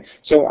 Okay?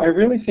 So I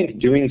really think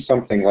doing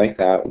something like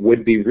that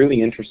would be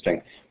really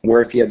interesting,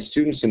 where if you had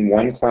students in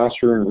one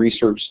classroom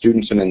research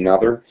students in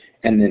another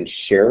and then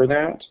share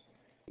that,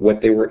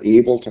 what they were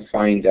able to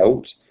find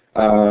out,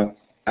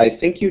 I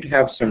think you'd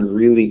have some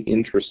really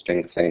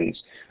interesting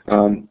things.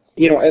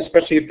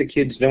 Especially if the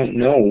kids don't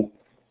know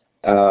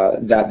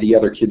that the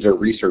other kids are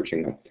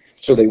researching them.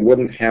 So they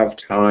wouldn't have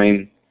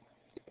time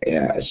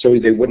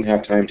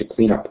to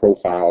clean up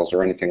profiles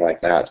or anything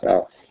like that.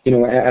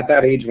 At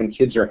that age when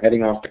kids are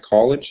heading off to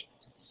college,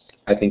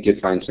 I think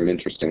you'd find some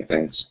interesting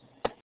things.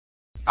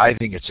 I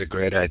think it's a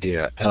great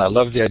idea, and I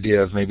love the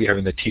idea of maybe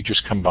having the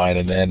teachers combine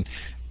and then,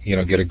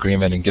 get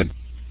agreement and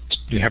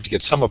you have to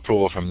get some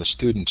approval from the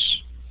students.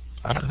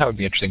 I don't know, that would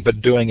be interesting,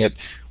 but doing it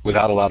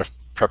without a lot of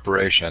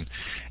preparation,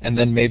 and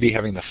then maybe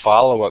having the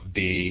follow-up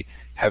be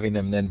having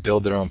them then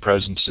build their own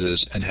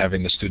presences and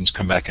having the students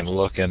come back and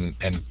look and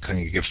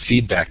kind of give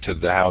feedback to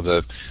how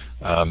the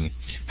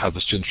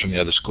students from the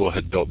other school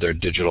had built their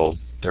digital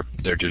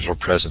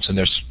presence. And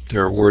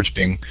there are words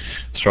being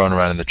thrown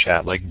around in the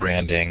chat like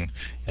branding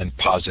and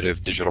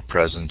positive digital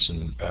presence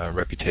and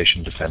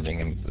reputation defending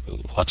and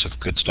lots of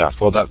good stuff.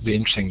 Well, that would be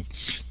interesting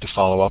to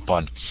follow up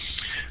on.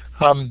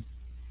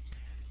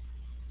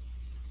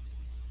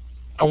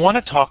 I want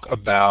to talk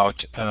about,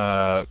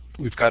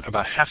 we've got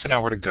about half an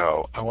hour to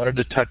go. I wanted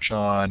to touch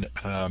on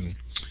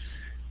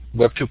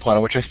Web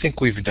 2.0, which I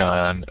think we've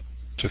done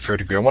to a fair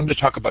degree. I wanted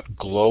to talk about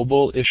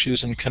global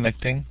issues in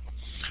connecting,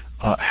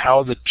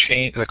 how the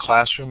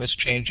classroom is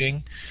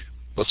changing,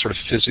 both sort of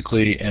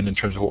physically and in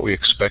terms of what we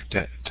expect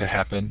to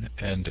happen,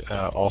 and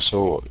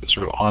also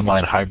sort of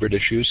online hybrid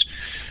issues.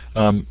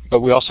 But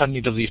we also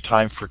need to leave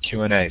time for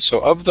Q&A. So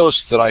of those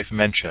that I've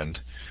mentioned,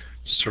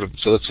 so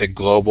let's say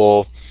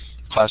global,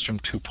 Classroom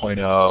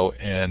 2.0,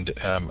 and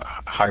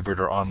hybrid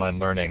or online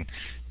learning,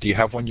 do you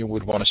have one you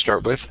would want to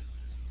start with?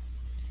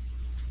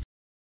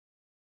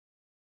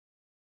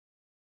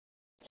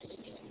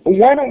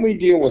 Why don't we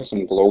deal with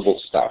some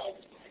global stuff?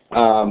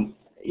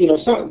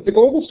 The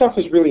global stuff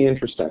is really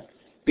interesting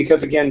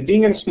because, again,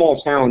 being in a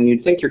small town,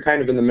 you'd think you're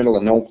kind of in the middle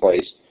of no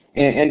place,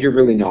 and you're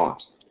really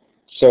not.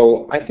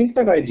 So I think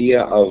that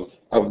idea of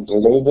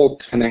global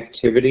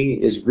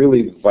connectivity is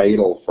really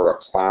vital for a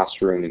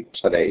classroom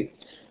today,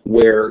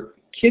 where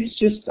kids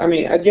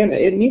again,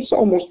 it needs to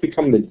almost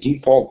become the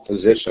default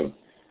position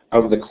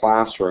of the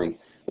classroom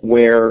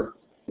where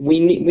we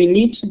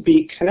need to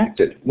be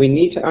connected. We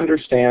need to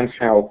understand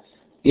how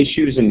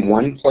issues in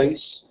one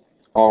place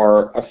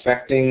are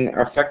affecting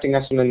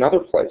us in another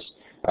place.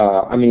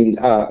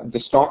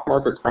 The stock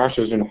market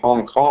crashes in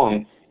Hong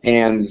Kong,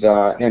 and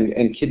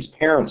kids'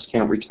 parents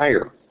can't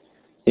retire.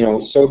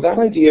 So that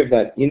idea of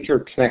that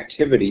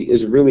interconnectivity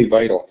is really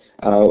vital.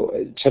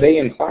 Today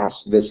in class,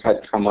 this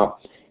had come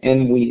up,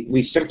 and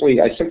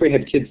I simply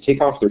had kids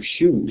take off their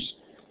shoes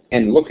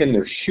and look in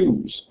their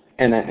shoes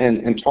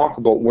and talk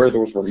about where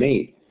those were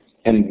made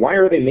and why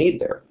are they made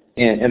there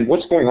and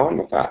what's going on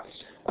with that.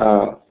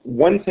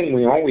 One thing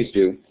we we've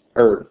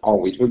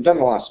done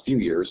the last few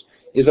years,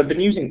 is I've been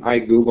using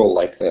iGoogle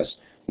like this,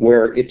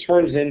 where it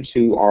turns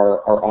into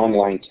our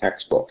online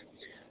textbook.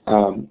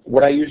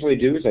 What I usually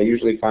do is I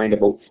usually find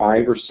about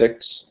 5 or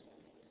 6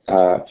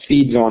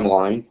 feeds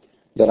online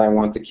that I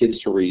want the kids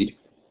to read.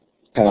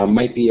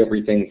 Might be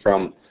everything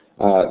from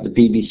the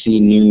BBC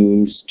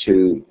News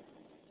to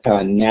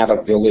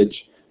Nata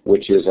Village,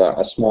 which is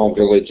a small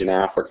village in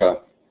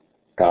Africa.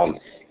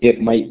 It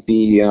might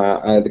be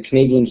the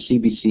Canadian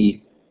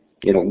CBC,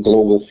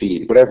 global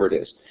feed, whatever it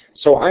is.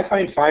 So I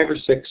find 5 or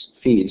 6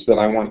 feeds that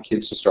I want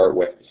kids to start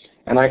with,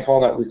 and I call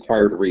that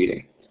required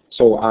reading.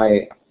 So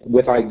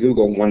with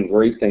iGoogle, one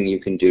great thing you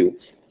can do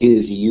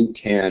is you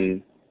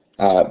can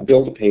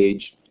build a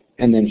page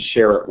and then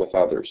share it with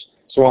others.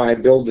 So I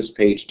build this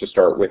page to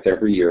start with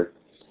every year,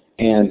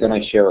 and then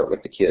I share it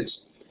with the kids.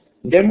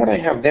 Then what I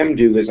have them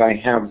do is I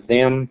have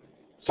them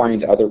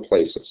find other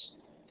places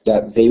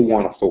that they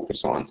want to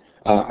focus on.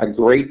 A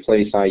great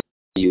place I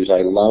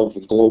love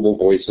Global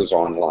Voices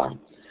Online.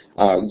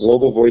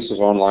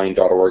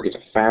 globalvoicesonline.org is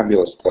a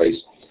fabulous place.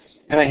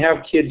 And I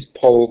have kids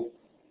pull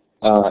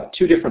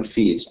 2 different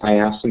feeds. I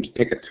ask them to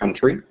pick a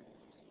country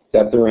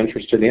that they're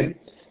interested in,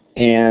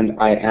 and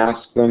I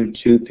ask them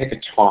to pick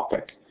a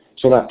topic.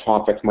 So that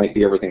topic might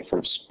be everything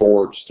from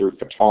sports through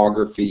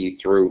photography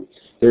through,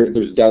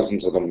 there's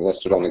dozens of them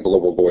listed on the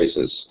Global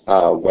Voices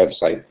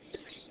website.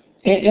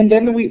 And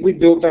then we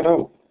build that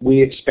out.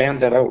 We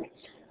expand that out.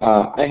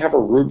 I have a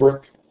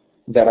rubric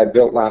that I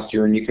built last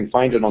year, and you can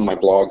find it on my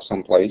blog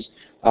someplace,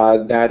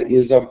 that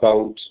is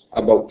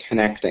about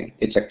connecting.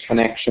 It's a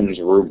connections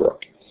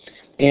rubric.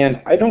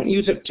 And I don't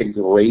use it to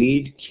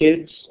grade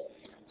kids,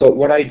 but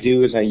what I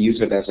do is I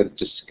use it as a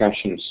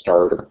discussion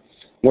starter,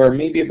 where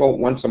maybe about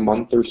once a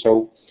month or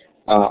so,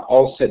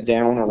 I'll sit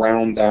down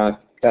around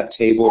that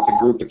table with a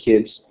group of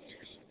kids,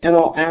 and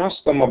I'll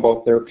ask them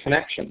about their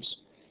connections.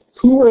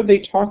 Who are they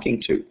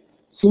talking to?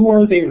 Who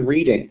are they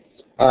reading?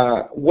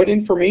 What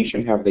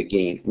information have they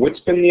gained?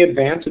 What's been the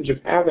advantage of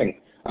having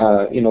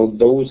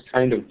those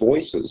kind of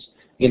voices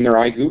in their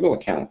iGoogle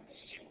account?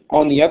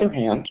 On the other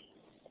hand,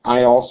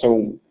 I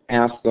also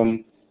ask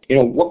them,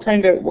 what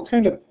kind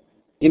of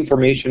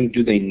information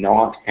do they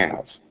not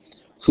have?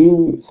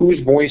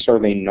 Whose voice are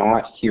they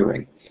not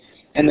hearing?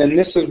 And then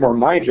this is where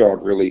my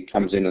job really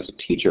comes in as a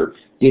teacher,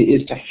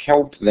 is to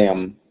help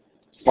them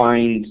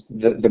find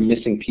the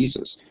missing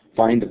pieces,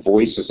 find the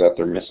voices that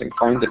they're missing,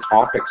 find the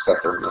topics that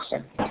they're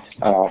missing.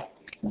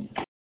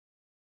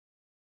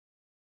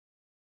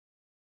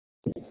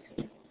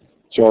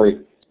 Sorry,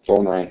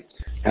 phone rang.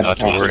 Had to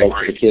talk about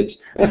to the kids.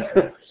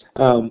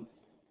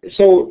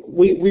 So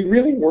we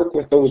really work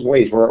with those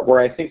ways where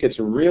I think it's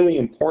really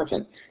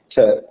important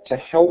to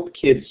help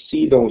kids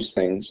see those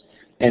things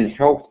and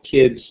help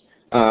kids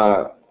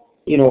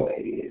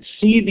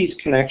see these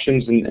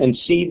connections and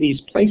see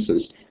these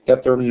places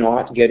that they're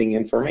not getting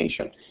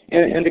information.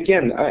 And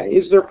again,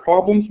 is there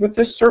problems with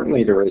this?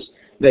 Certainly there is.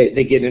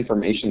 They get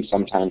information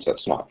sometimes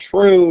that's not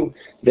true.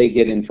 They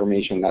get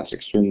information that's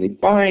extremely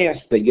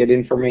biased. They get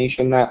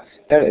information that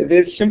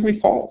is simply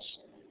false.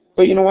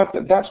 But you know what?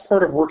 That's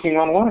part of working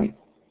online.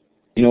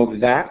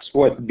 That's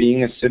what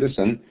being a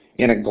citizen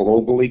in a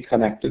globally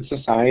connected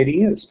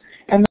society is.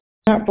 And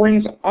that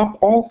brings up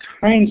all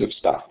kinds of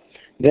stuff.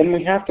 Then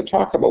we have to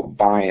talk about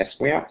bias.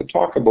 We have to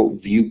talk about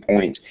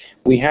viewpoint.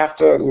 We have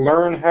to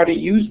learn how to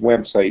use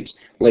websites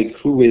like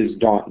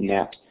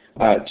whois.net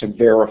to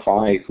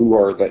verify who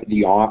are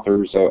the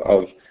authors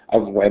of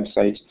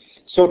websites.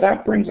 So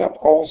that brings up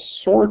all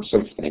sorts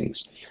of things.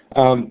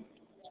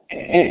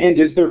 And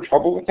is there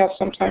trouble with that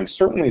sometimes?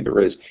 Certainly there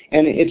is.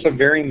 And it's a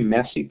very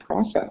messy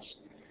process.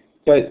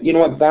 But you know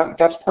what?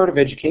 That's part of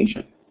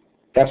education.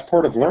 That's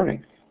part of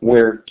learning,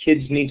 where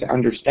kids need to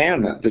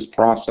understand that this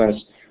process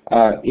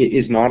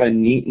is not a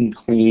neat and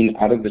clean,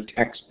 out of the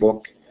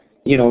textbook,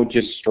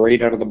 just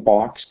straight out of the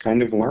box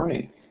kind of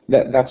learning.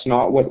 That's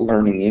not what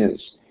learning is.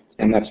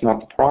 And that's not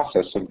the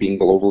process of being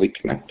globally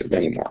connected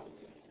anymore.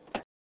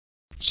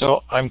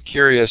 So I'm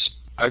curious.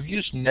 I've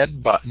used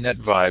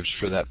NetVibes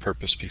for that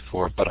purpose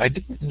before, but I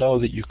didn't know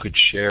that you could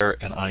share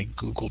an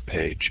iGoogle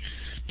page.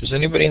 Does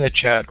anybody in the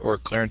chat, or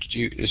Clarence,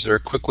 is there a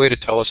quick way to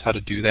tell us how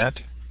to do that?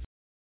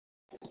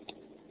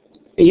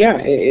 Yeah,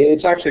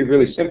 it's actually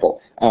really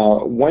simple.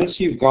 Once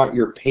you've got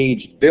your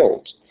page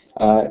built,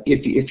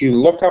 if you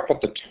look up at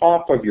the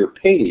top of your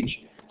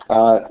page,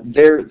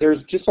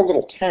 there's just a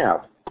little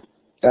tab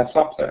that's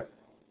up there.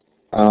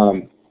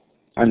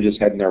 I'm just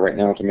heading there right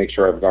now to make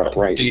sure I've got it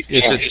right. Do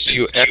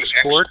you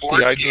export the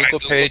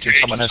iGoogle page and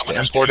someone has to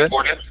import it?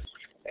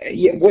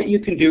 Yeah, what you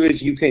can do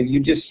is you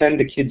just send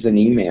the kids an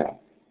email.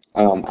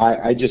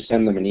 I just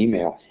send them an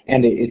email,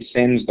 and it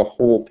sends the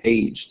whole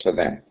page to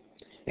them.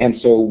 And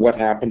so what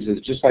happens is,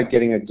 just like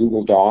getting a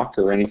Google Doc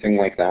or anything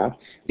like that,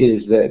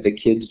 is that the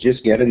kids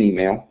just get an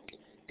email,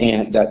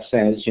 and that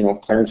says,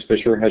 Clarence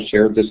Fisher has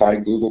shared this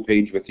iGoogle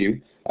page with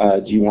you.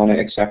 Do you want to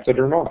accept it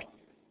or not?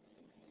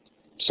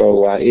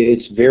 So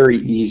it's very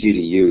easy to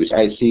use.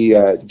 I see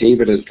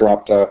David has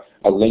dropped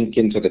a link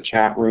into the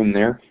chat room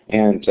there,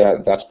 and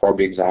that's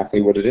probably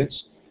exactly what it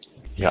is.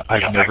 Yeah,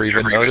 I've never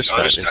even noticed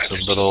that. It's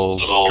a little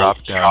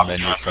drop-down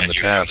menu from the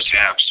tabs.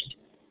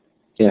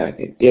 Yeah,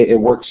 it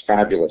works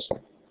fabulously.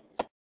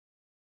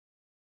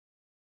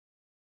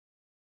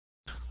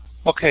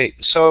 Okay,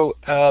 so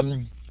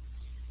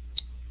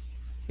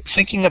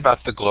thinking about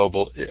the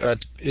global,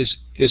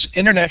 is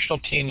International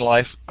Teen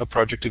Life a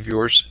project of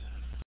yours?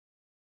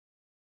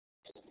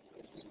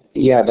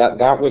 Yeah,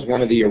 that was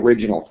one of the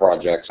original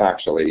projects,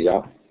 actually,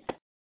 yeah.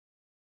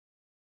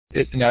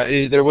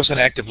 There was an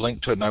active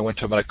link to it, and I went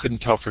to it, but I couldn't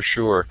tell for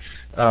sure.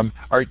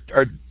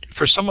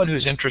 For someone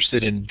who's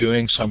interested in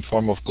doing some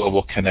form of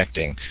global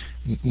connecting,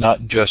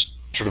 not just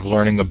sort of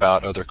learning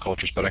about other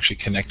cultures, but actually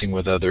connecting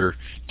with other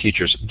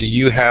teachers, do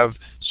you have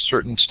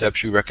certain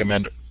steps you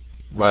recommend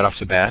right off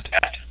the bat?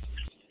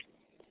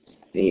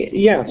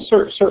 Yeah,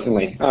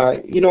 certainly.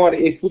 You know what,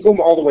 if we go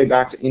all the way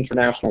back to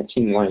International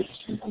Teen Life,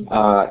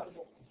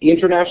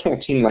 International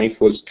Teen Life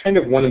was kind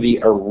of one of the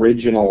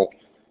original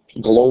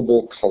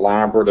global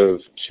collaborative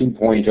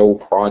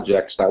 2.0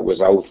 projects that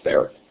was out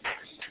there.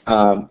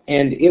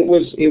 And it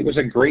was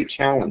a great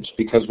challenge,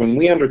 because when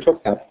we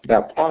undertook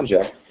that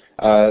project,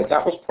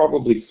 that was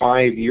probably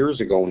 5 years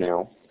ago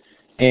now.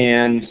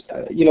 And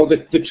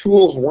the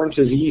tools weren't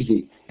as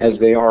easy as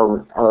they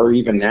are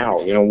even now.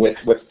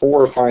 With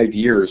 4 or 5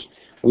 years,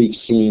 we've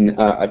seen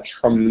a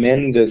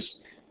tremendous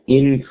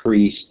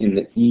increase in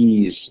the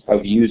ease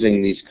of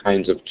using these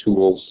kinds of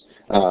tools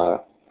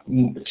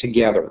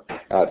together.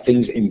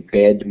 Things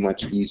embed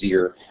much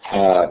easier.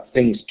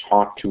 Things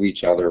talk to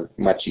each other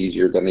much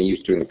easier than they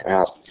used to in the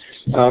past.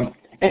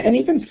 And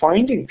even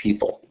finding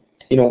people.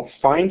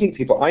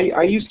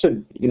 I used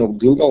to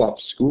Google up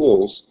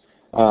schools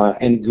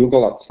and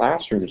Google up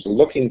classrooms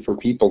looking for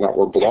people that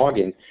were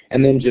blogging,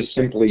 and then just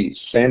simply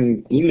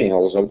send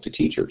emails out to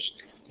teachers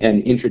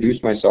and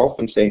introduce myself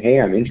and say, hey,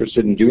 I'm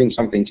interested in doing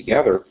something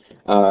together.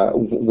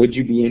 Would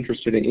you be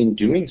interested in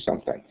doing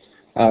something?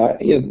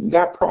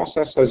 That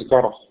process has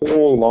got a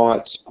whole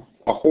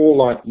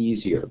lot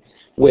easier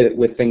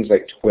with things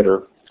like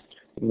Twitter,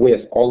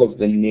 with all of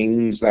the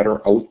names that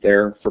are out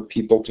there for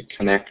people to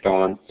connect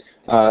on.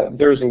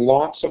 There's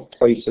lots of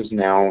places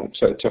now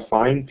to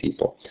find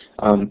people.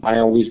 I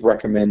always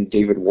recommend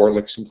David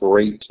Warlick's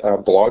great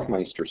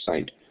Blogmeister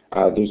site.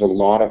 There's a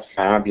lot of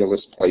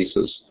fabulous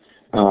places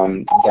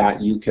that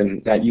you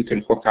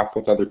can hook up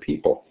with other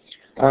people.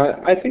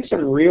 I think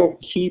some real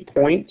key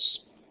points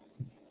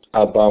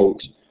about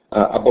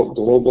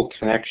global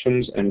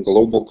connections and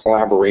global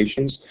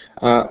collaborations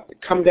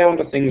come down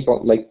to things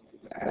like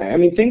I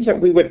mean, things that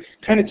we would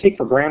kind of take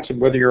for granted,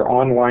 whether you're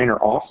online or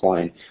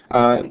offline.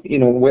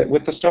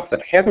 With the stuff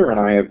that Heather and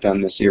I have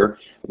done this year,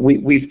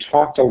 we've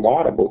talked a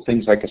lot about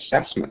things like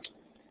assessment.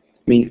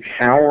 I mean,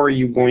 how are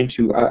you going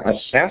to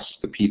assess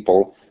the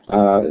people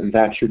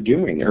that you're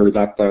doing, or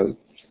that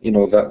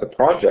the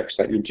projects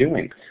that you're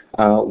doing?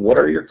 What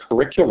are your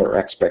curricular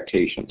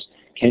expectations?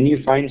 Can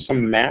you find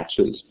some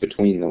matches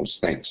between those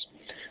things?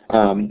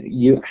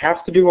 You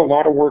have to do a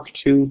lot of work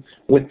too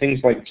with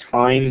things like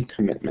time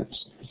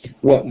commitments.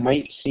 What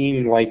might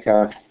seem like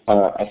a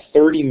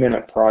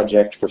 30-minute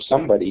project for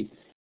somebody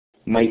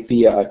might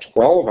be a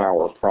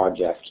 12-hour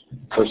project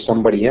for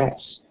somebody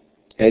else.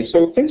 Okay,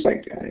 so things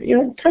like,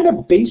 kind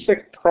of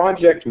basic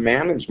project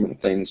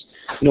management things,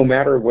 no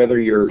matter whether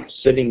you're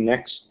sitting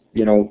next,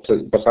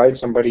 beside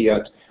somebody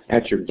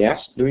at your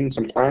desk doing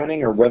some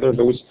planning, or whether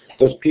those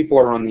people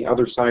are on the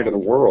other side of the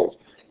world.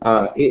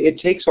 It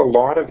takes a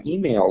lot of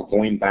email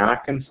going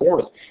back and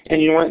forth.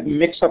 And you know what?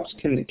 Mix-ups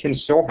can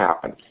still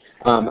happen.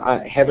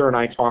 Heather and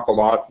I talk a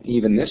lot,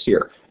 even this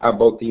year,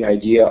 about the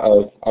idea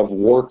of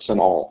warts and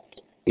all.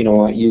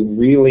 You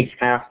really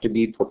have to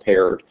be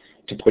prepared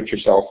to put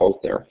yourself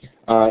out there.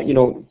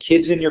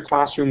 Kids in your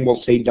classroom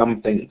will say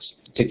dumb things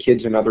to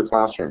kids in other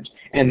classrooms,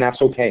 and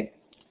that's okay.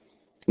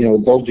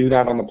 They'll do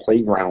that on the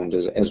playground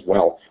as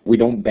well. We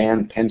don't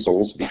ban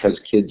pencils because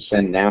kids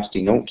send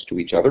nasty notes to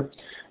each other.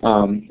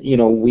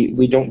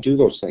 We don't do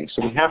those things.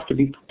 So we have to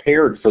be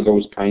prepared for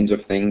those kinds of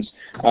things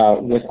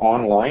with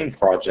online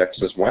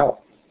projects as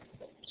well.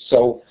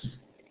 So,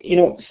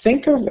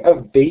 think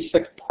of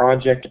basic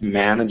project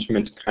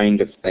management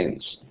kind of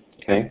things.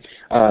 Okay?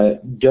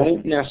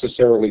 Don't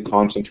necessarily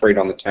concentrate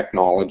on the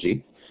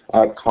technology.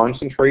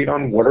 Concentrate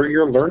on what are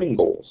your learning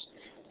goals.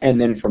 And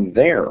then from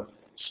there,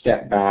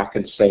 step back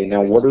and say,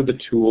 now what are the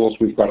tools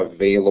we've got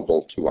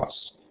available to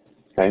us?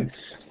 Okay?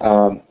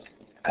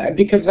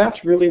 Because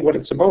that's really what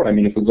it's about. I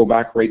mean, if we go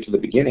back right to the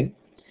beginning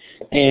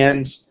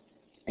and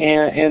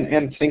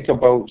think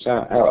about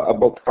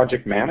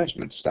project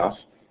management stuff,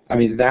 I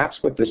mean, that's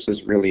what this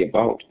is really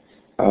about.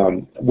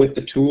 With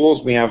the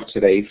tools we have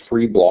today,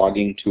 free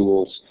blogging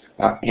tools,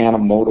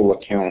 Animoto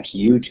accounts,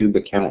 YouTube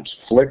accounts,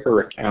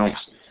 Flickr accounts,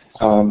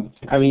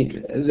 I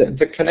mean,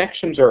 the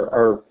connections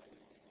are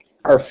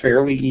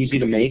fairly easy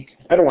to make.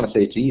 I don't want to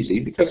say it's easy,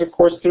 because of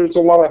course there's a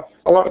lot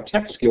of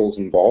tech skills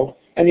involved,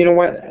 and you know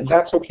what?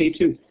 That's okay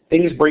too.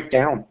 Things break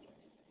down.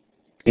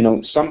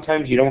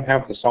 Sometimes you don't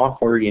have the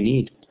software you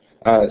need.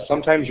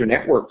 Sometimes your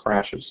network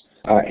crashes.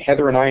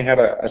 Heather and I had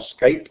a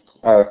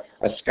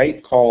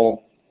Skype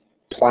call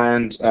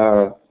planned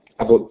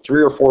about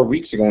 3 or 4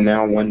 weeks ago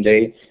now, one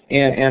day,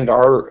 and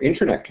our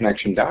internet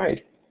connection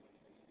died.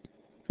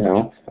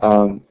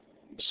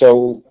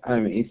 So I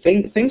mean,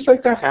 things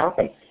like that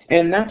happen.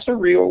 And that's a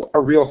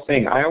real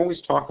thing. I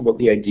always talk about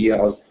the idea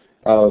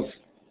of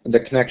the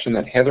connection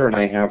that Heather and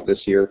I have this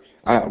year.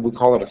 We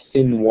call it a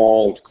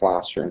thin-walled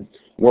classroom,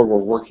 where we're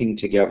working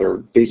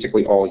together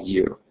basically all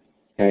year.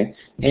 Okay?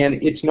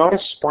 And it's not a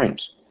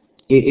sprint.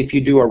 If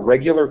you do a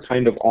regular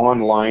kind of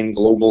online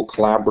global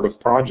collaborative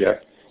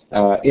project,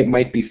 it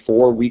might be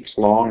 4 weeks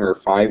long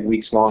or 5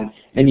 weeks long,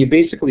 and you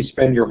basically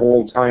spend your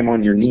whole time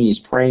on your knees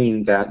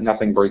praying that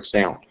nothing breaks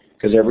down,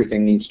 because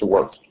everything needs to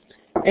work.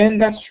 And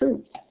that's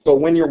true. But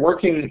when you're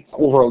working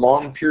over a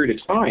long period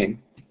of time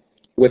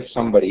with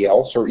somebody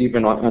else, or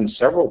even on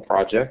several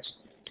projects,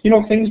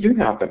 things do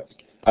happen.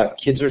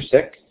 Kids are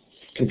sick,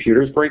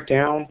 computers break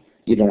down,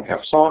 you don't have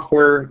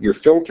software, your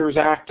filters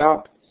act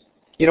up.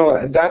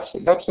 That's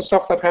the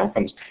stuff that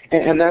happens.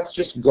 And that's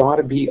just got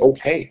to be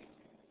okay.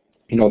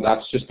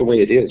 That's just the way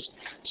it is.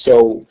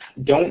 So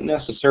don't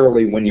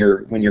necessarily, when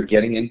you're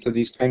getting into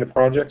these kind of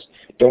projects,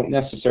 don't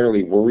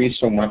necessarily worry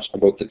so much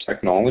about the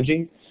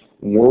technology.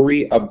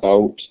 Worry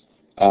about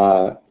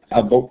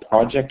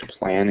project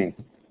planning.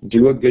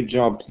 Do a good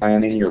job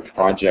planning your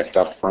project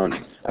up front.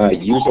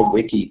 Use a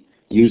wiki.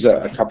 Use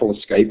a couple of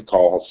Skype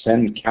calls.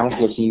 Send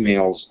countless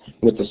emails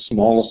with the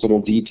smallest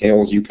little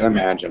details you can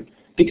imagine,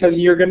 because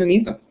you're going to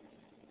need them.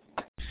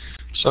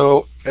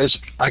 So, as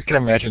I can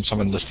imagine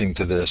someone listening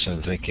to this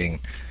and thinking,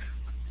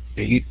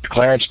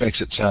 Clarence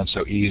makes it sound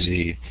so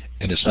easy,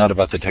 and it's not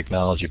about the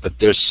technology, but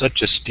there's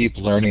such a steep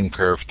learning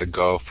curve to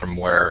go from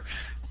where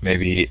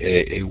maybe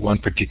a one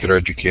particular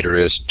educator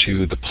is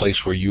to the place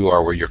where you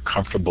are, where you're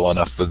comfortable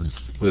enough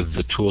with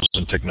the tools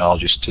and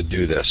technologies to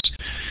do this.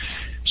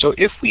 So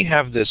if we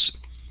have this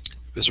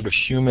sort of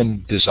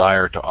human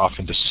desire to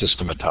often to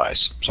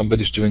systematize,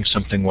 somebody's doing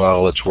something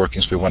well, it's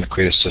working, so we want to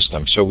create a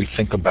system. So we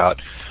think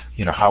about,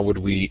 how would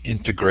we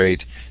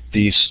integrate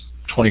these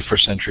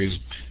 21st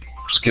century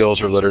skills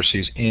or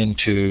literacies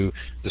into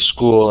the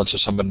school, and so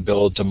someone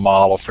builds a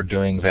model for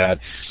doing that.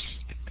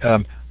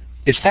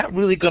 Is that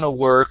really going to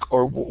work,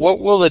 or what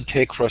will it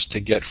take for us to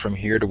get from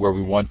here to where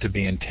we want to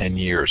be in 10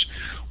 years?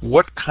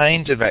 What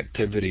kinds of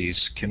activities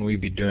can we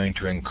be doing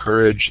to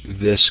encourage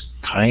this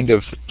kind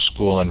of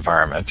school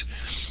environment?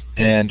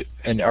 And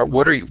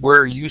where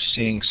are you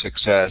seeing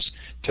success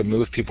to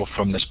move people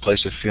from this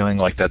place of feeling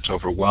like that's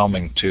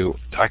overwhelming to,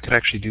 I could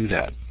actually do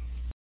that?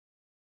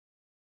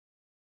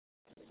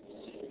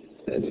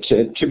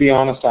 to be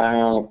honest, I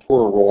am a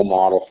poor role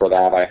model for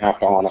that, I have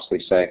to honestly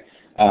say.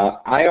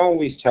 I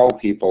always tell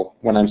people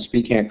when I'm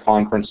speaking at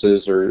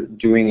conferences or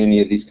doing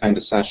any of these kind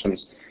of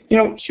sessions,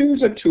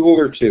 choose a tool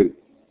or two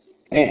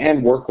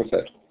and work with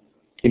it.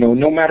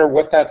 No matter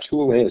what that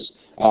tool is.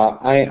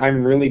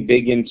 I'm really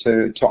big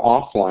into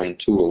offline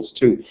tools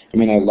too.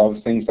 I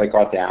love things like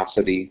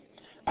Audacity.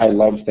 I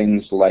love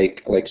things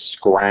like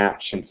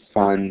Scratch and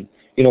Fun.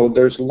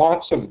 There's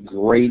lots of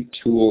great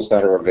tools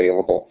that are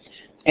available.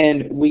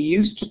 And we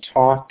used to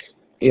talk,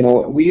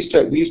 we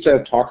used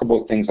to talk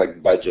about things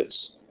like budgets.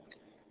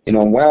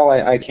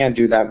 I can't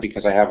do that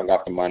because I haven't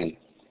got the money.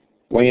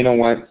 Well, you know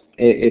what?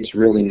 It's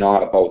really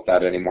not about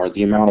that anymore.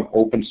 The amount of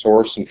open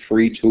source and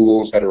free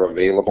tools that are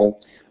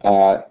available,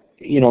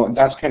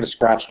 that's kind of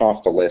scratched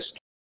off the list.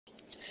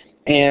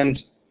 And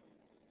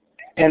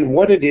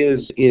what it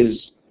is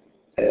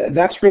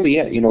that's really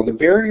it. The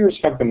barriers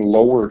have been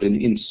lowered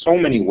in so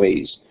many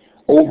ways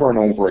over and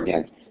over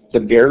again. The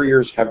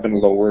barriers have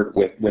been lowered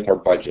with our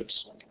budgets,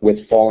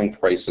 with falling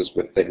prices,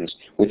 with things,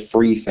 with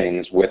free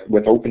things,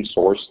 with open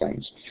source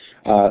things.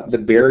 The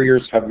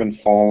barriers have been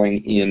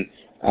falling in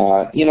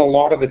a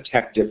lot of the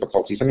tech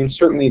difficulties.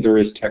 Certainly there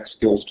is tech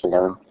skills to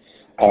learn,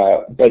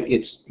 but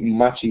it's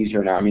much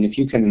easier now. If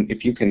you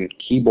can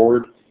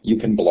keyboard, you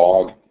can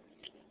blog.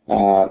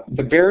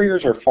 The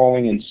barriers are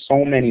falling in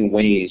so many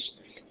ways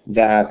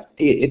that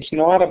it's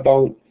not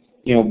about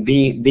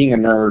being a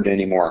nerd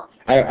anymore.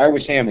 I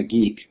always say I'm a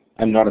geek.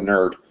 I'm not a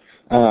nerd.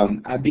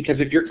 Because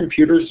if your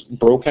computer's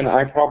broken,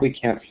 I probably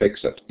can't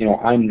fix it.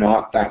 I'm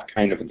not that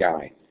kind of a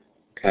guy.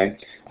 Okay.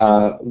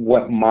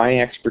 What my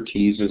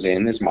expertise is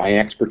in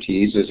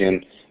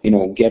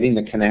getting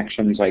the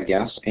connections, I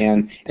guess,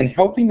 and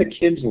helping the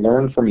kids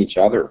learn from each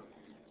other.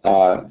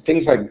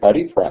 Things like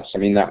Buddy Press,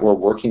 that we're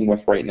working with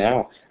right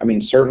now.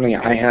 Certainly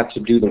I had to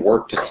do the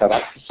work to set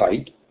up the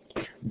site,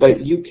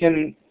 but you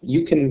can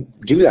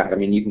do that.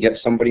 You can get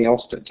somebody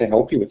else to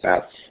help you with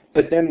that.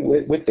 But then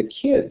with the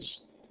kids,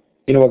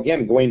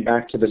 again, going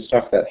back to the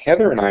stuff that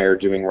Heather and I are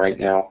doing right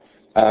now,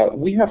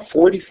 we have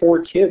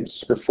 44 kids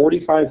or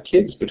 45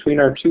 kids between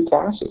our two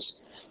classes.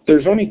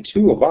 There's only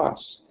 2 of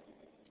us.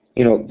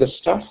 The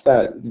stuff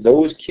that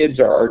those kids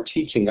are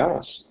teaching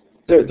us,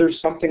 there's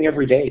something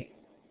every day.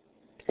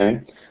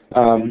 Okay,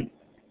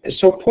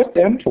 so put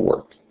them to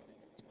work.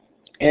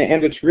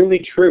 And it's really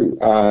true.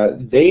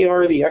 They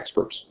are the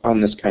experts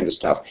on this kind of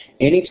stuff.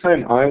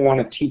 Anytime I want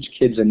to teach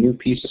kids a new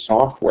piece of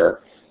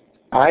software,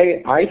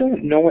 I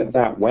don't know it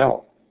that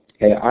well.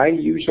 Okay, I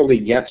usually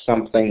get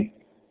something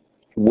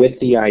with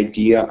the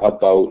idea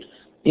about,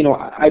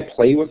 I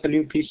play with a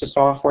new piece of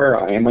software.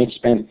 I might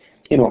spend,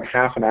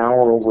 half an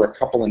hour over a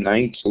couple of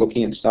nights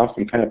looking at stuff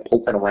and kind of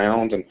poking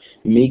around and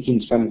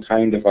making some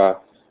kind of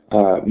a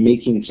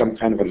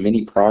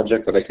mini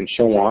project that I can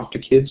show off to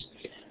kids.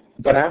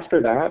 But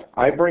after that,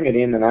 I bring it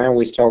in and I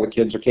always tell the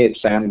kids, okay,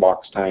 it's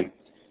sandbox time.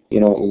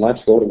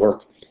 Let's go to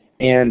work.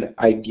 And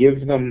I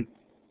give them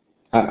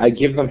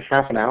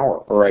half an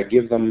hour, or I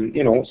give them,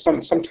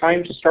 some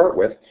time to start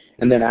with.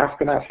 And then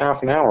after that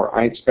half an hour,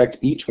 I expect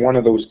each one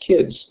of those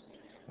kids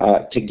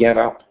to get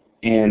up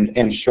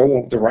and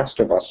show the rest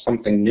of us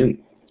something new.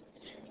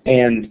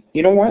 And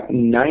you know what?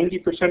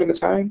 90% of the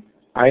time,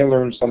 I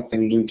learn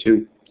something new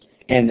too.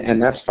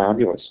 And that's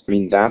fabulous.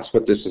 That's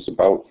what this is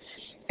about.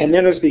 And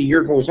then as the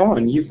year goes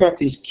on, you've got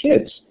these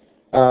kids.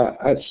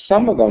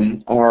 Some of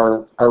them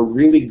are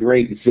really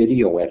great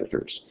video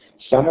editors.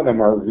 Some of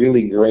them are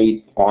really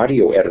great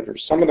audio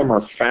editors. Some of them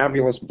are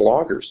fabulous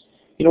bloggers.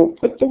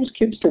 Put those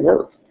kids to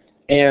work.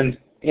 And,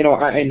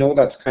 I know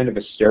that's kind of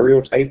a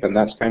stereotype and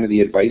that's kind of the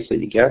advice that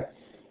you get.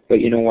 But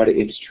you know what?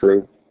 It's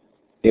true.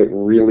 It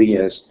really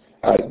is.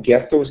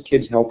 Get those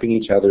kids helping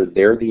each other.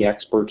 They're the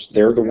experts.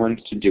 They're the ones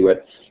to do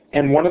it.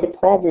 And one of the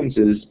problems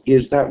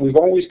is that we've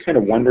always kind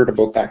of wondered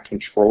about that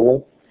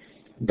control.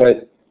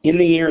 But in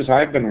the years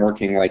I've been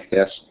working like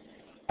this,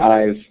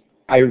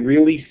 I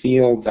really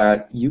feel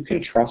that you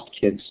can trust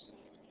kids.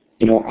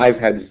 I've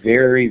had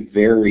very,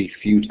 very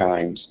few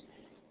times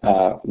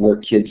where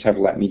kids have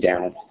let me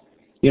down.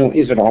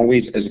 Is it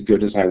always as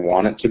good as I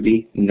want it to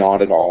be?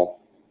 Not at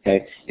all.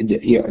 Okay.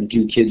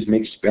 Do kids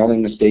make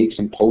spelling mistakes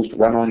and post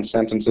run-on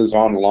sentences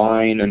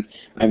online? And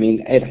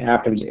it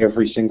happens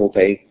every single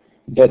day.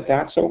 But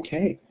that's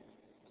okay.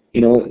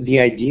 The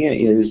idea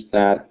is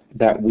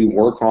that we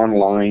work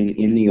online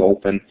in the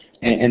open,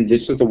 and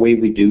this is the way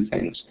we do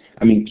things.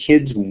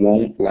 Kids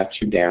won't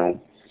let you down.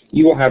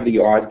 You will have the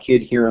odd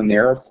kid here and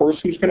there, of course,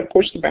 who's going to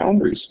push the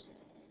boundaries.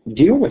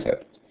 Deal with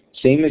it.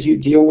 Same as you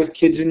deal with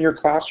kids in your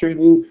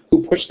classroom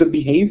who push the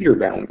behavior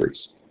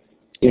boundaries.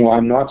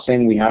 I'm not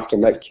saying we have to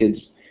let kids,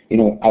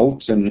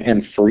 out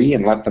and free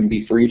and let them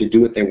be free to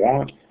do what they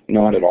want.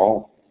 Not at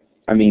all.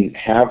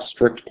 Have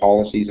strict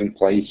policies in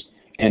place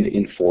and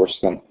enforce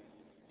them.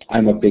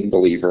 I'm a big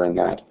believer in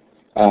that.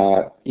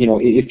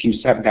 If you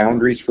set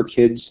boundaries for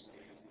kids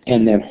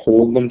and then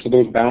hold them to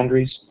those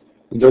boundaries,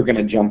 they're going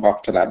to jump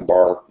up to that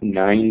bar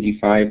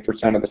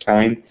 95% of the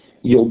time.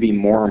 You'll be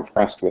more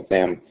impressed with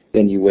them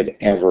than you would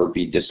ever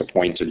be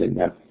disappointed in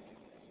them.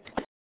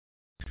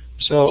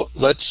 So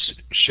let's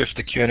shift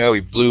the Q&A. We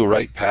blew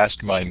right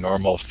past my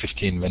normal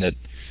 15-minute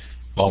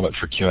moment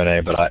for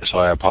Q&A, so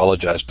I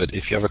apologize. But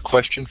if you have a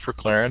question for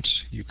Clarence,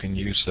 you can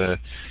use the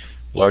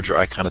larger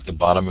icon at the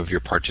bottom of your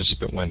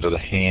participant window, the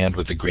hand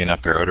with the green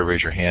up arrow, to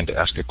raise your hand to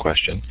ask a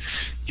question.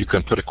 You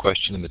can put a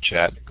question in the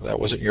chat. That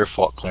wasn't your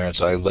fault,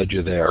 Clarence. I led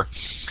you there.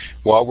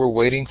 While we're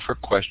waiting for a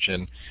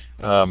question,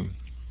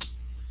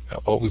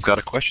 we've got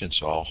a question,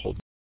 so I'll hold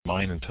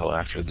mine until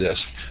after this.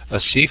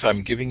 Asif,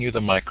 I'm giving you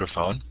the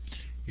microphone.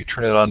 You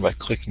turn it on by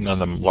clicking on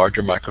the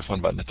larger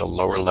microphone button at the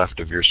lower left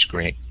of your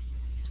screen.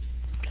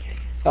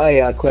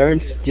 Hi,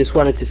 Clarence. Just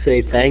wanted to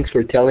say thanks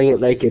for telling it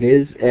like it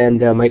is. And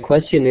my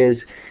question is,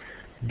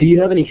 do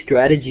you have any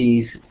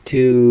strategies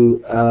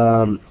to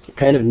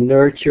kind of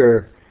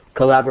nurture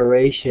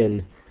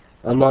collaboration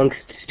amongst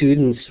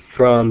students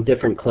from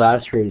different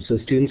classrooms, so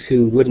students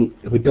who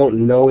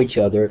don't know each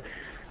other,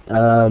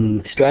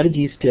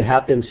 strategies to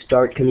have them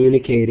start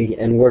communicating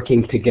and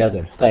working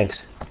together? Thanks.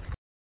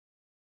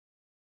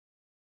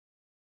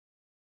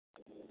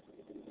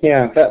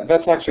 Yeah,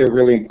 that's actually a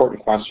really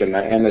important question,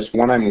 and it's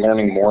one I'm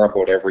learning more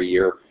about every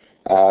year.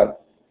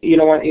 You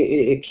know what?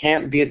 It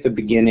can't be at the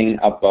beginning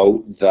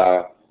about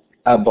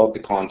the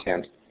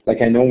content.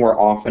 Like, I know we're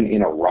often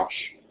in a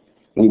rush.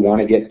 We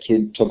want to get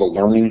kids to the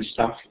learning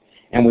stuff,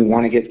 and we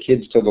want to get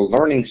kids to the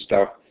learning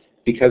stuff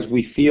because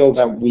we feel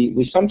that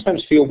we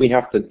sometimes feel we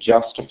have to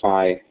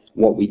justify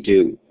what we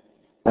do.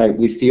 Right?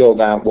 We feel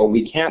that, well,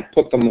 we can't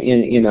put them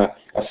in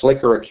a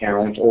Flickr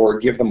account or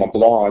give them a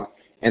blog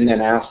and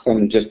then ask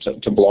them just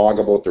to blog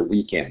about their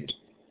weekend.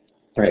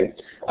 Right?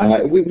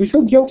 We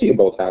feel guilty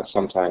about that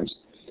sometimes,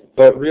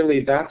 but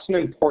really that's an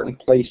important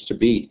place to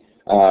be.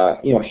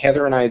 You know,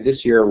 Heather and I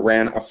this year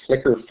ran a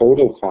Flickr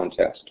photo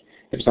contest.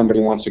 If somebody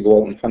wants to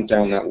go out and hunt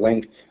down that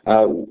link,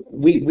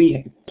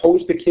 we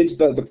posed the kids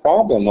the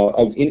problem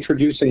of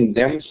introducing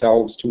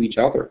themselves to each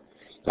other.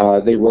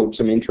 They wrote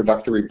some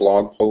introductory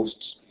blog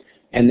posts,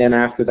 and then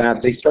after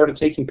that, they started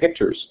taking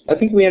pictures. I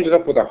think we ended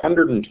up with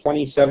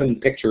 127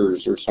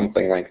 pictures or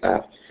something like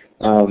that.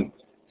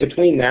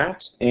 Between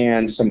that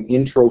and some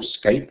intro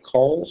Skype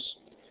calls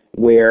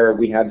where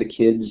we had the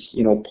kids,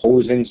 you know,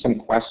 posing some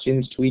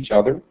questions to each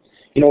other.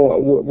 You know,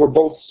 we're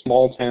both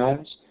small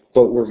towns,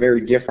 but we're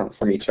very different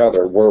from each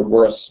other.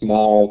 We're a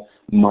small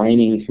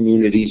mining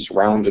community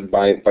surrounded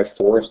by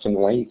forest and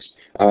lakes.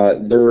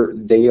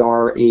 They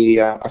are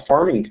a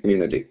farming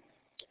community.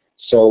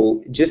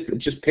 So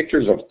just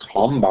pictures of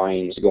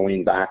combines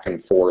going back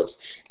and forth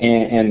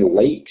and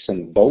lakes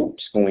and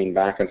boats going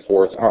back and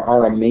forth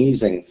are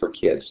amazing for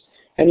kids.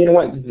 And you know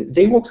what?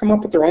 They will come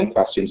up with their own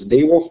questions.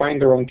 They will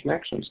find their own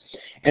connections.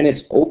 And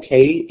it's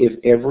okay if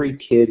every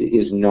kid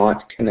is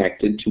not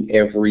connected to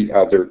every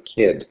other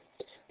kid.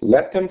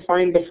 Let them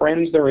find the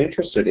friends they're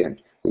interested in.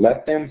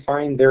 Let them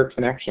find their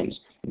connections.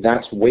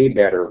 That's way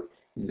better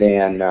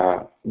than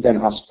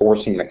us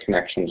forcing the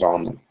connections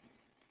on them.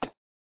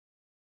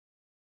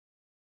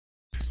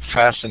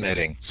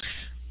 Fascinating.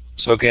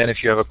 So again,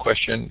 if you have a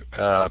question,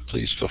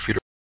 please feel free to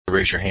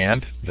raise your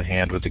hand, the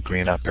hand with the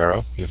green up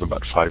arrow. You have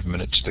about 5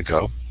 minutes to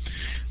go.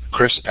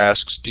 Chris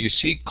asks, do you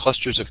see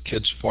clusters of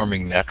kids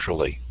forming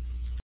naturally?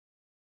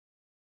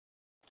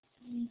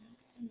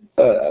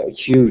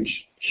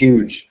 Huge.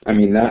 I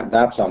mean,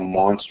 that's a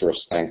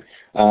monstrous thing.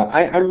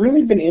 I've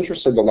really been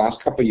interested the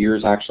last couple of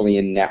years actually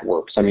in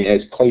networks. I mean,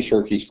 it's Clay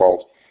Shirky's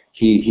fault.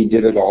 He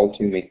did it all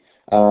to me.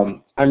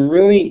 I'm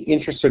really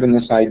interested in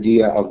this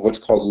idea of what's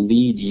called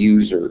lead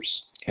users.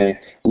 Okay,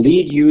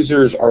 lead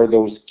users are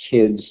those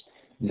kids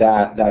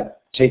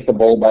that take the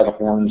bull by the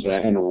horns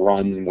and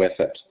run with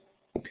it.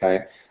 Okay,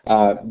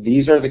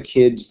 these are the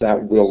kids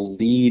that will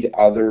lead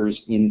others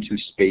into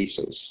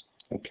spaces.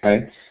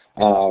 Okay,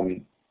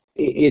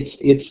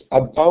 it's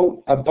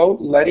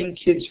about letting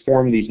kids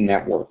form these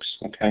networks.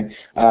 Okay,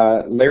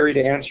 Larry,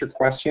 to answer your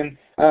question,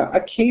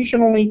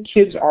 occasionally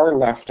kids are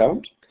left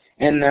out.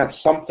 And that's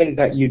something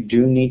that you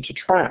do need to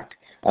track.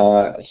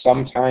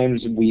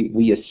 Sometimes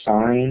we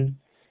assign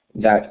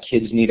that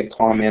kids need to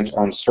comment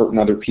on certain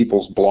other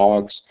people's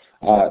blogs.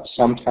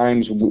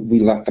 Sometimes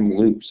we let them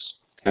loose.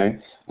 Okay,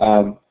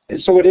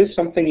 so it is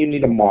something you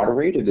need to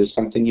moderate. It is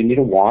something you need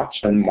to watch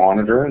and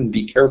monitor and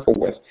be careful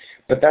with.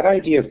 But that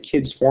idea of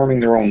kids forming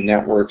their own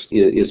networks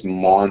is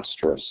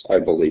monstrous, I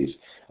believe.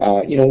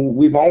 You know,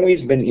 we've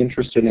always been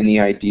interested in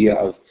the idea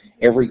of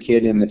every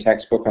kid in the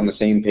textbook on the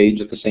same page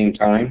at the same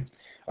time.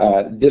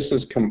 This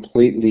is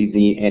completely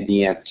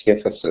the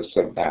antithesis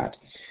of that.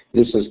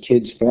 This is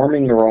kids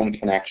forming their own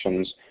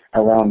connections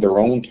around their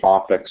own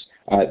topics,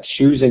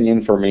 choosing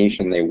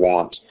information they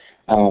want.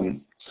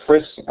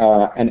 Chris,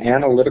 an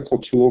analytical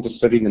tool to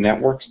study the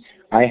networks,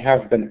 I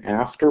have been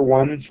after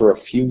one for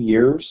a few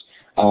years.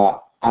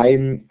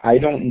 I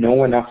don't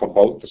know enough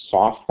about the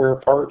software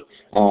part.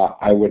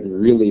 I would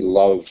really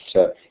love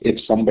to,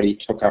 if somebody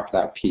took up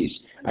that piece.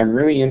 I'm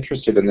really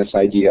interested in this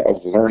idea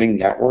of learning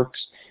networks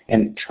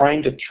and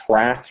trying to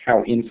track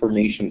how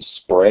information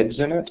spreads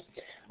in it.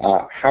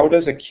 How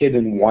does a kid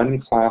in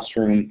one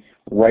classroom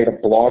write a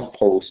blog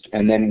post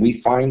and then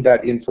we find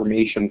that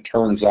information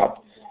turns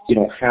up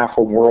half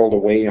a world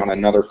away on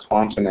another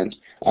continent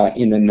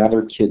in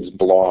another kid's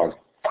blog.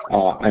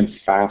 I'm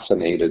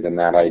fascinated in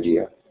that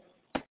idea.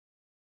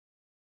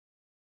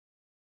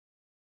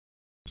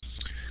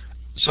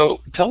 So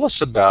tell us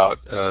about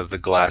the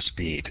glass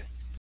bead.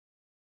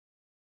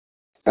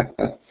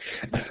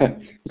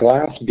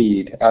 Glass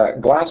bead,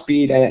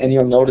 and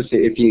you'll notice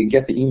if you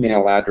get the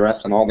email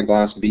address and all the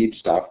glass bead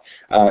stuff,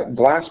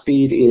 glass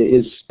bead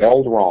is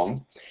spelled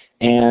wrong,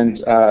 and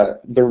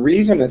the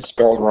reason it's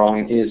spelled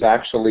wrong is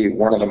actually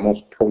one of the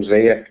most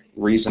prosaic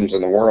reasons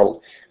in the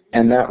world,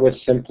 and that was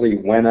simply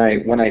when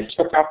I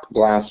took up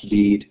glass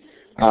bead,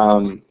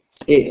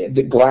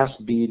 the glass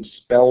bead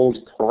spelled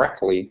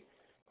correctly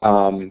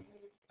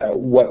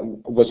what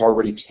was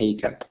already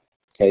taken.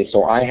 Okay,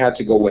 so I had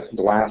to go with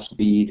glass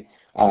bead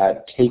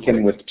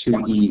taken with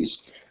 2 E's.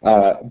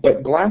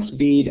 But glass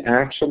bead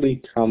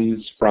actually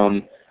comes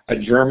from a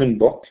German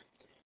book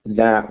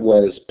that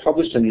was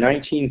published in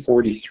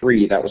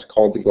 1943 that was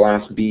called The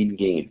Glass Bead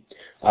Game.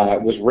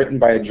 It was written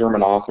by a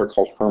German author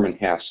called Hermann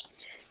Hesse.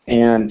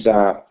 And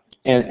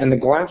The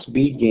Glass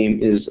Bead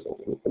Game is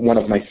one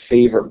of my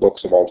favorite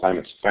books of all time.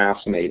 It's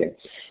fascinating.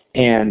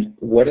 And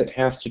what it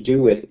has to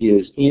do with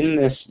is in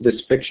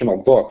this fictional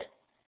book,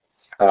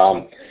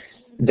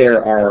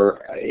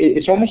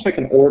 it's almost like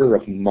an order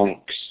of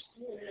monks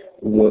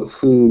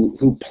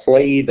who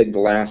play the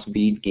glass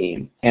bead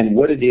game. And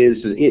what it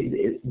is,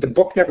 the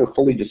book never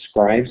fully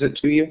describes it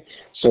to you,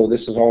 so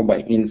this is all by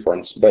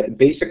inference. But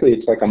basically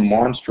it's like a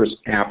monstrous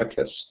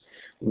abacus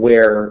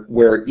where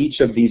each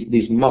of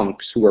these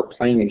monks who are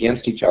playing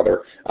against each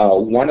other,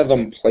 one of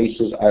them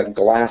places a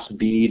glass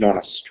bead on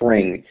a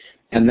string,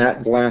 and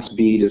that glass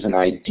bead is an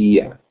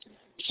idea.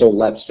 So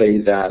let's say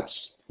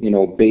that's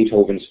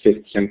Beethoven's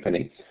Fifth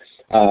Symphony.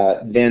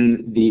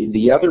 Then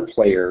the other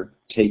player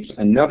takes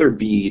another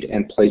bead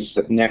and places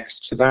it next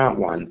to that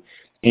one,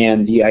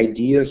 and the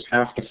ideas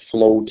have to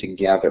flow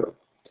together.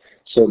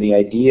 So the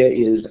idea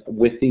is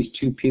with these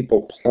 2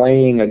 people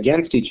playing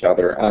against each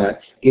other,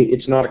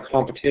 it's not a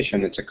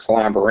competition, it's a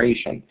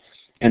collaboration.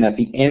 And at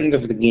the end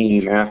of the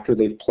game, after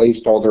they've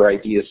placed all their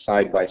ideas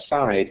side by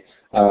side,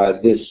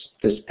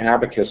 this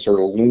abacus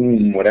or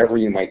loom, whatever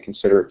you might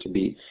consider it to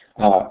be,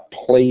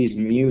 plays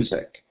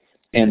music.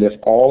 And if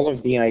all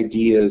of the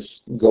ideas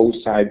go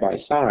side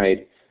by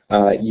side,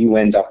 you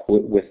end up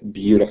with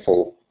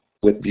beautiful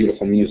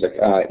music.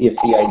 If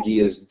the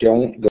ideas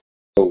don't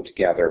go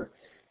together,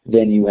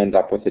 then you end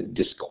up with a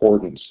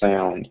discordant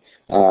sound.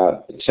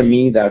 To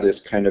me, that is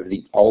kind of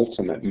the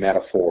ultimate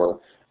metaphor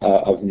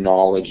of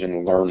knowledge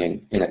and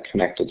learning in a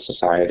connected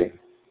society.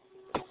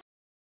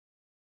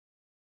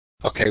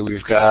 Okay,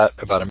 we've got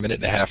about 1.5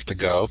 minutes to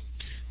go.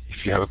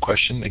 If you have a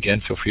question,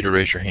 again, feel free to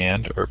raise your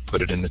hand or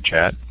put it in the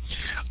chat.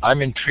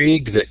 I'm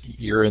intrigued that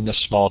you're in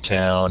this small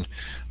town.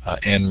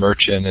 Anne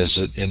Merchant is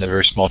in a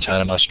very small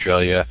town in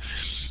Australia.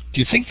 Do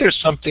you think there's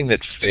something that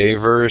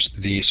favors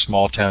the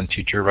small town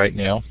teacher right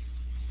now?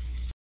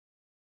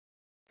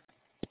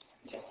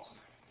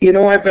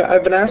 I've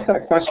been asked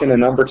that question a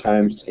number of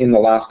times in the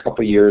last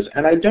couple of years,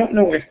 and I don't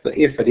know if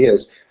it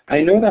is. I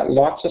know that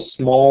lots of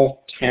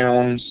small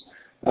town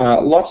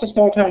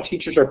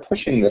teachers are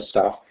pushing this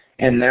stuff,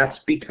 and that's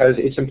because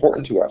it's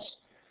important to us.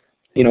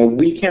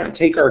 We can't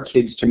take our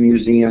kids to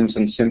museums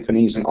and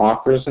symphonies and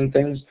operas and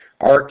things.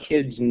 Our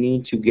kids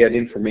need to get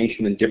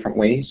information in different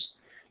ways.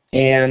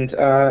 And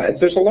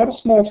there's a lot of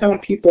small town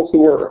people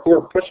who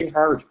are pushing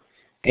hard.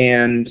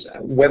 And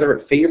whether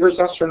it favors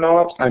us or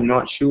not, I'm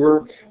not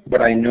sure,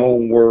 but I know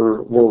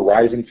we're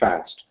rising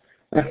fast.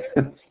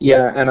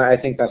 Yeah, and I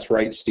think that's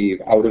right,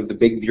 Steve. Out of the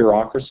big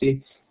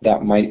bureaucracy,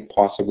 that might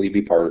possibly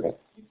be part of it.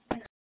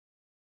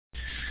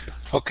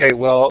 Okay,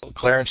 well,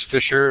 Clarence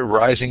Fisher,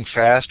 rising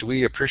fast,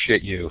 we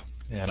appreciate you,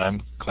 and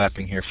I'm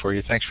clapping here for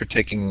you. Thanks for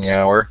taking the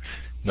hour,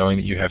 knowing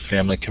that you have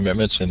family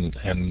commitments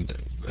and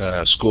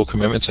school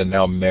commitments and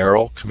now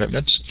marital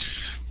commitments.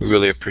 We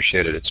really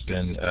appreciate it. It's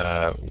been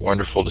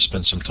wonderful to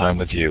spend some time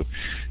with you.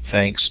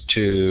 Thanks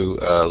to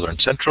Learn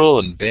Central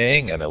and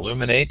Bing and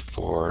Illuminate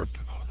for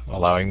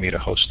allowing me to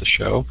host the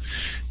show.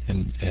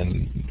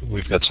 And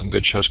we've got some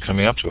good shows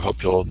coming up, so I hope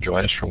you'll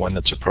join us for one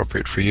that's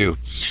appropriate for you.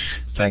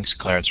 Thanks,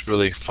 Clarence.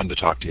 Really fun to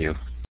talk to you.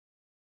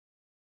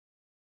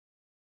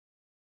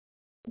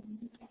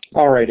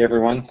 All right,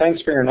 everyone.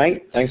 Thanks for your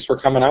night. Thanks for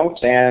coming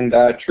out. And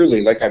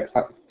truly, like I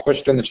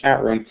pushed in the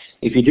chat room,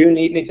 if you do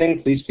need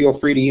anything, please feel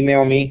free to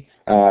email me.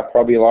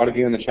 Probably a lot of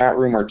you in the chat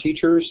room are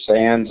teachers,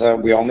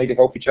 and we all need to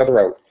help each other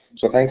out.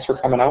 So thanks for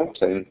coming out,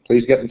 and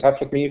please get in touch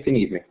with me if you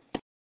need me.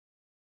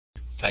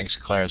 Thanks,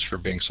 Clarence, for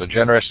being so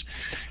generous.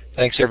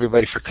 Thanks,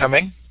 everybody, for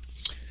coming.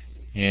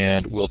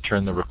 And we'll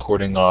turn the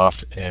recording off.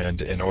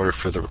 And in order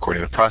for the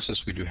recording to process,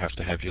 we do have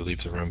to have you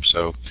leave the room.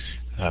 So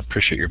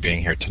appreciate your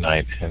being here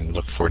tonight and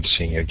look forward to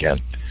seeing you again.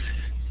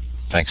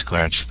 Thanks,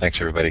 Clarence. Thanks,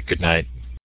 everybody. Good night.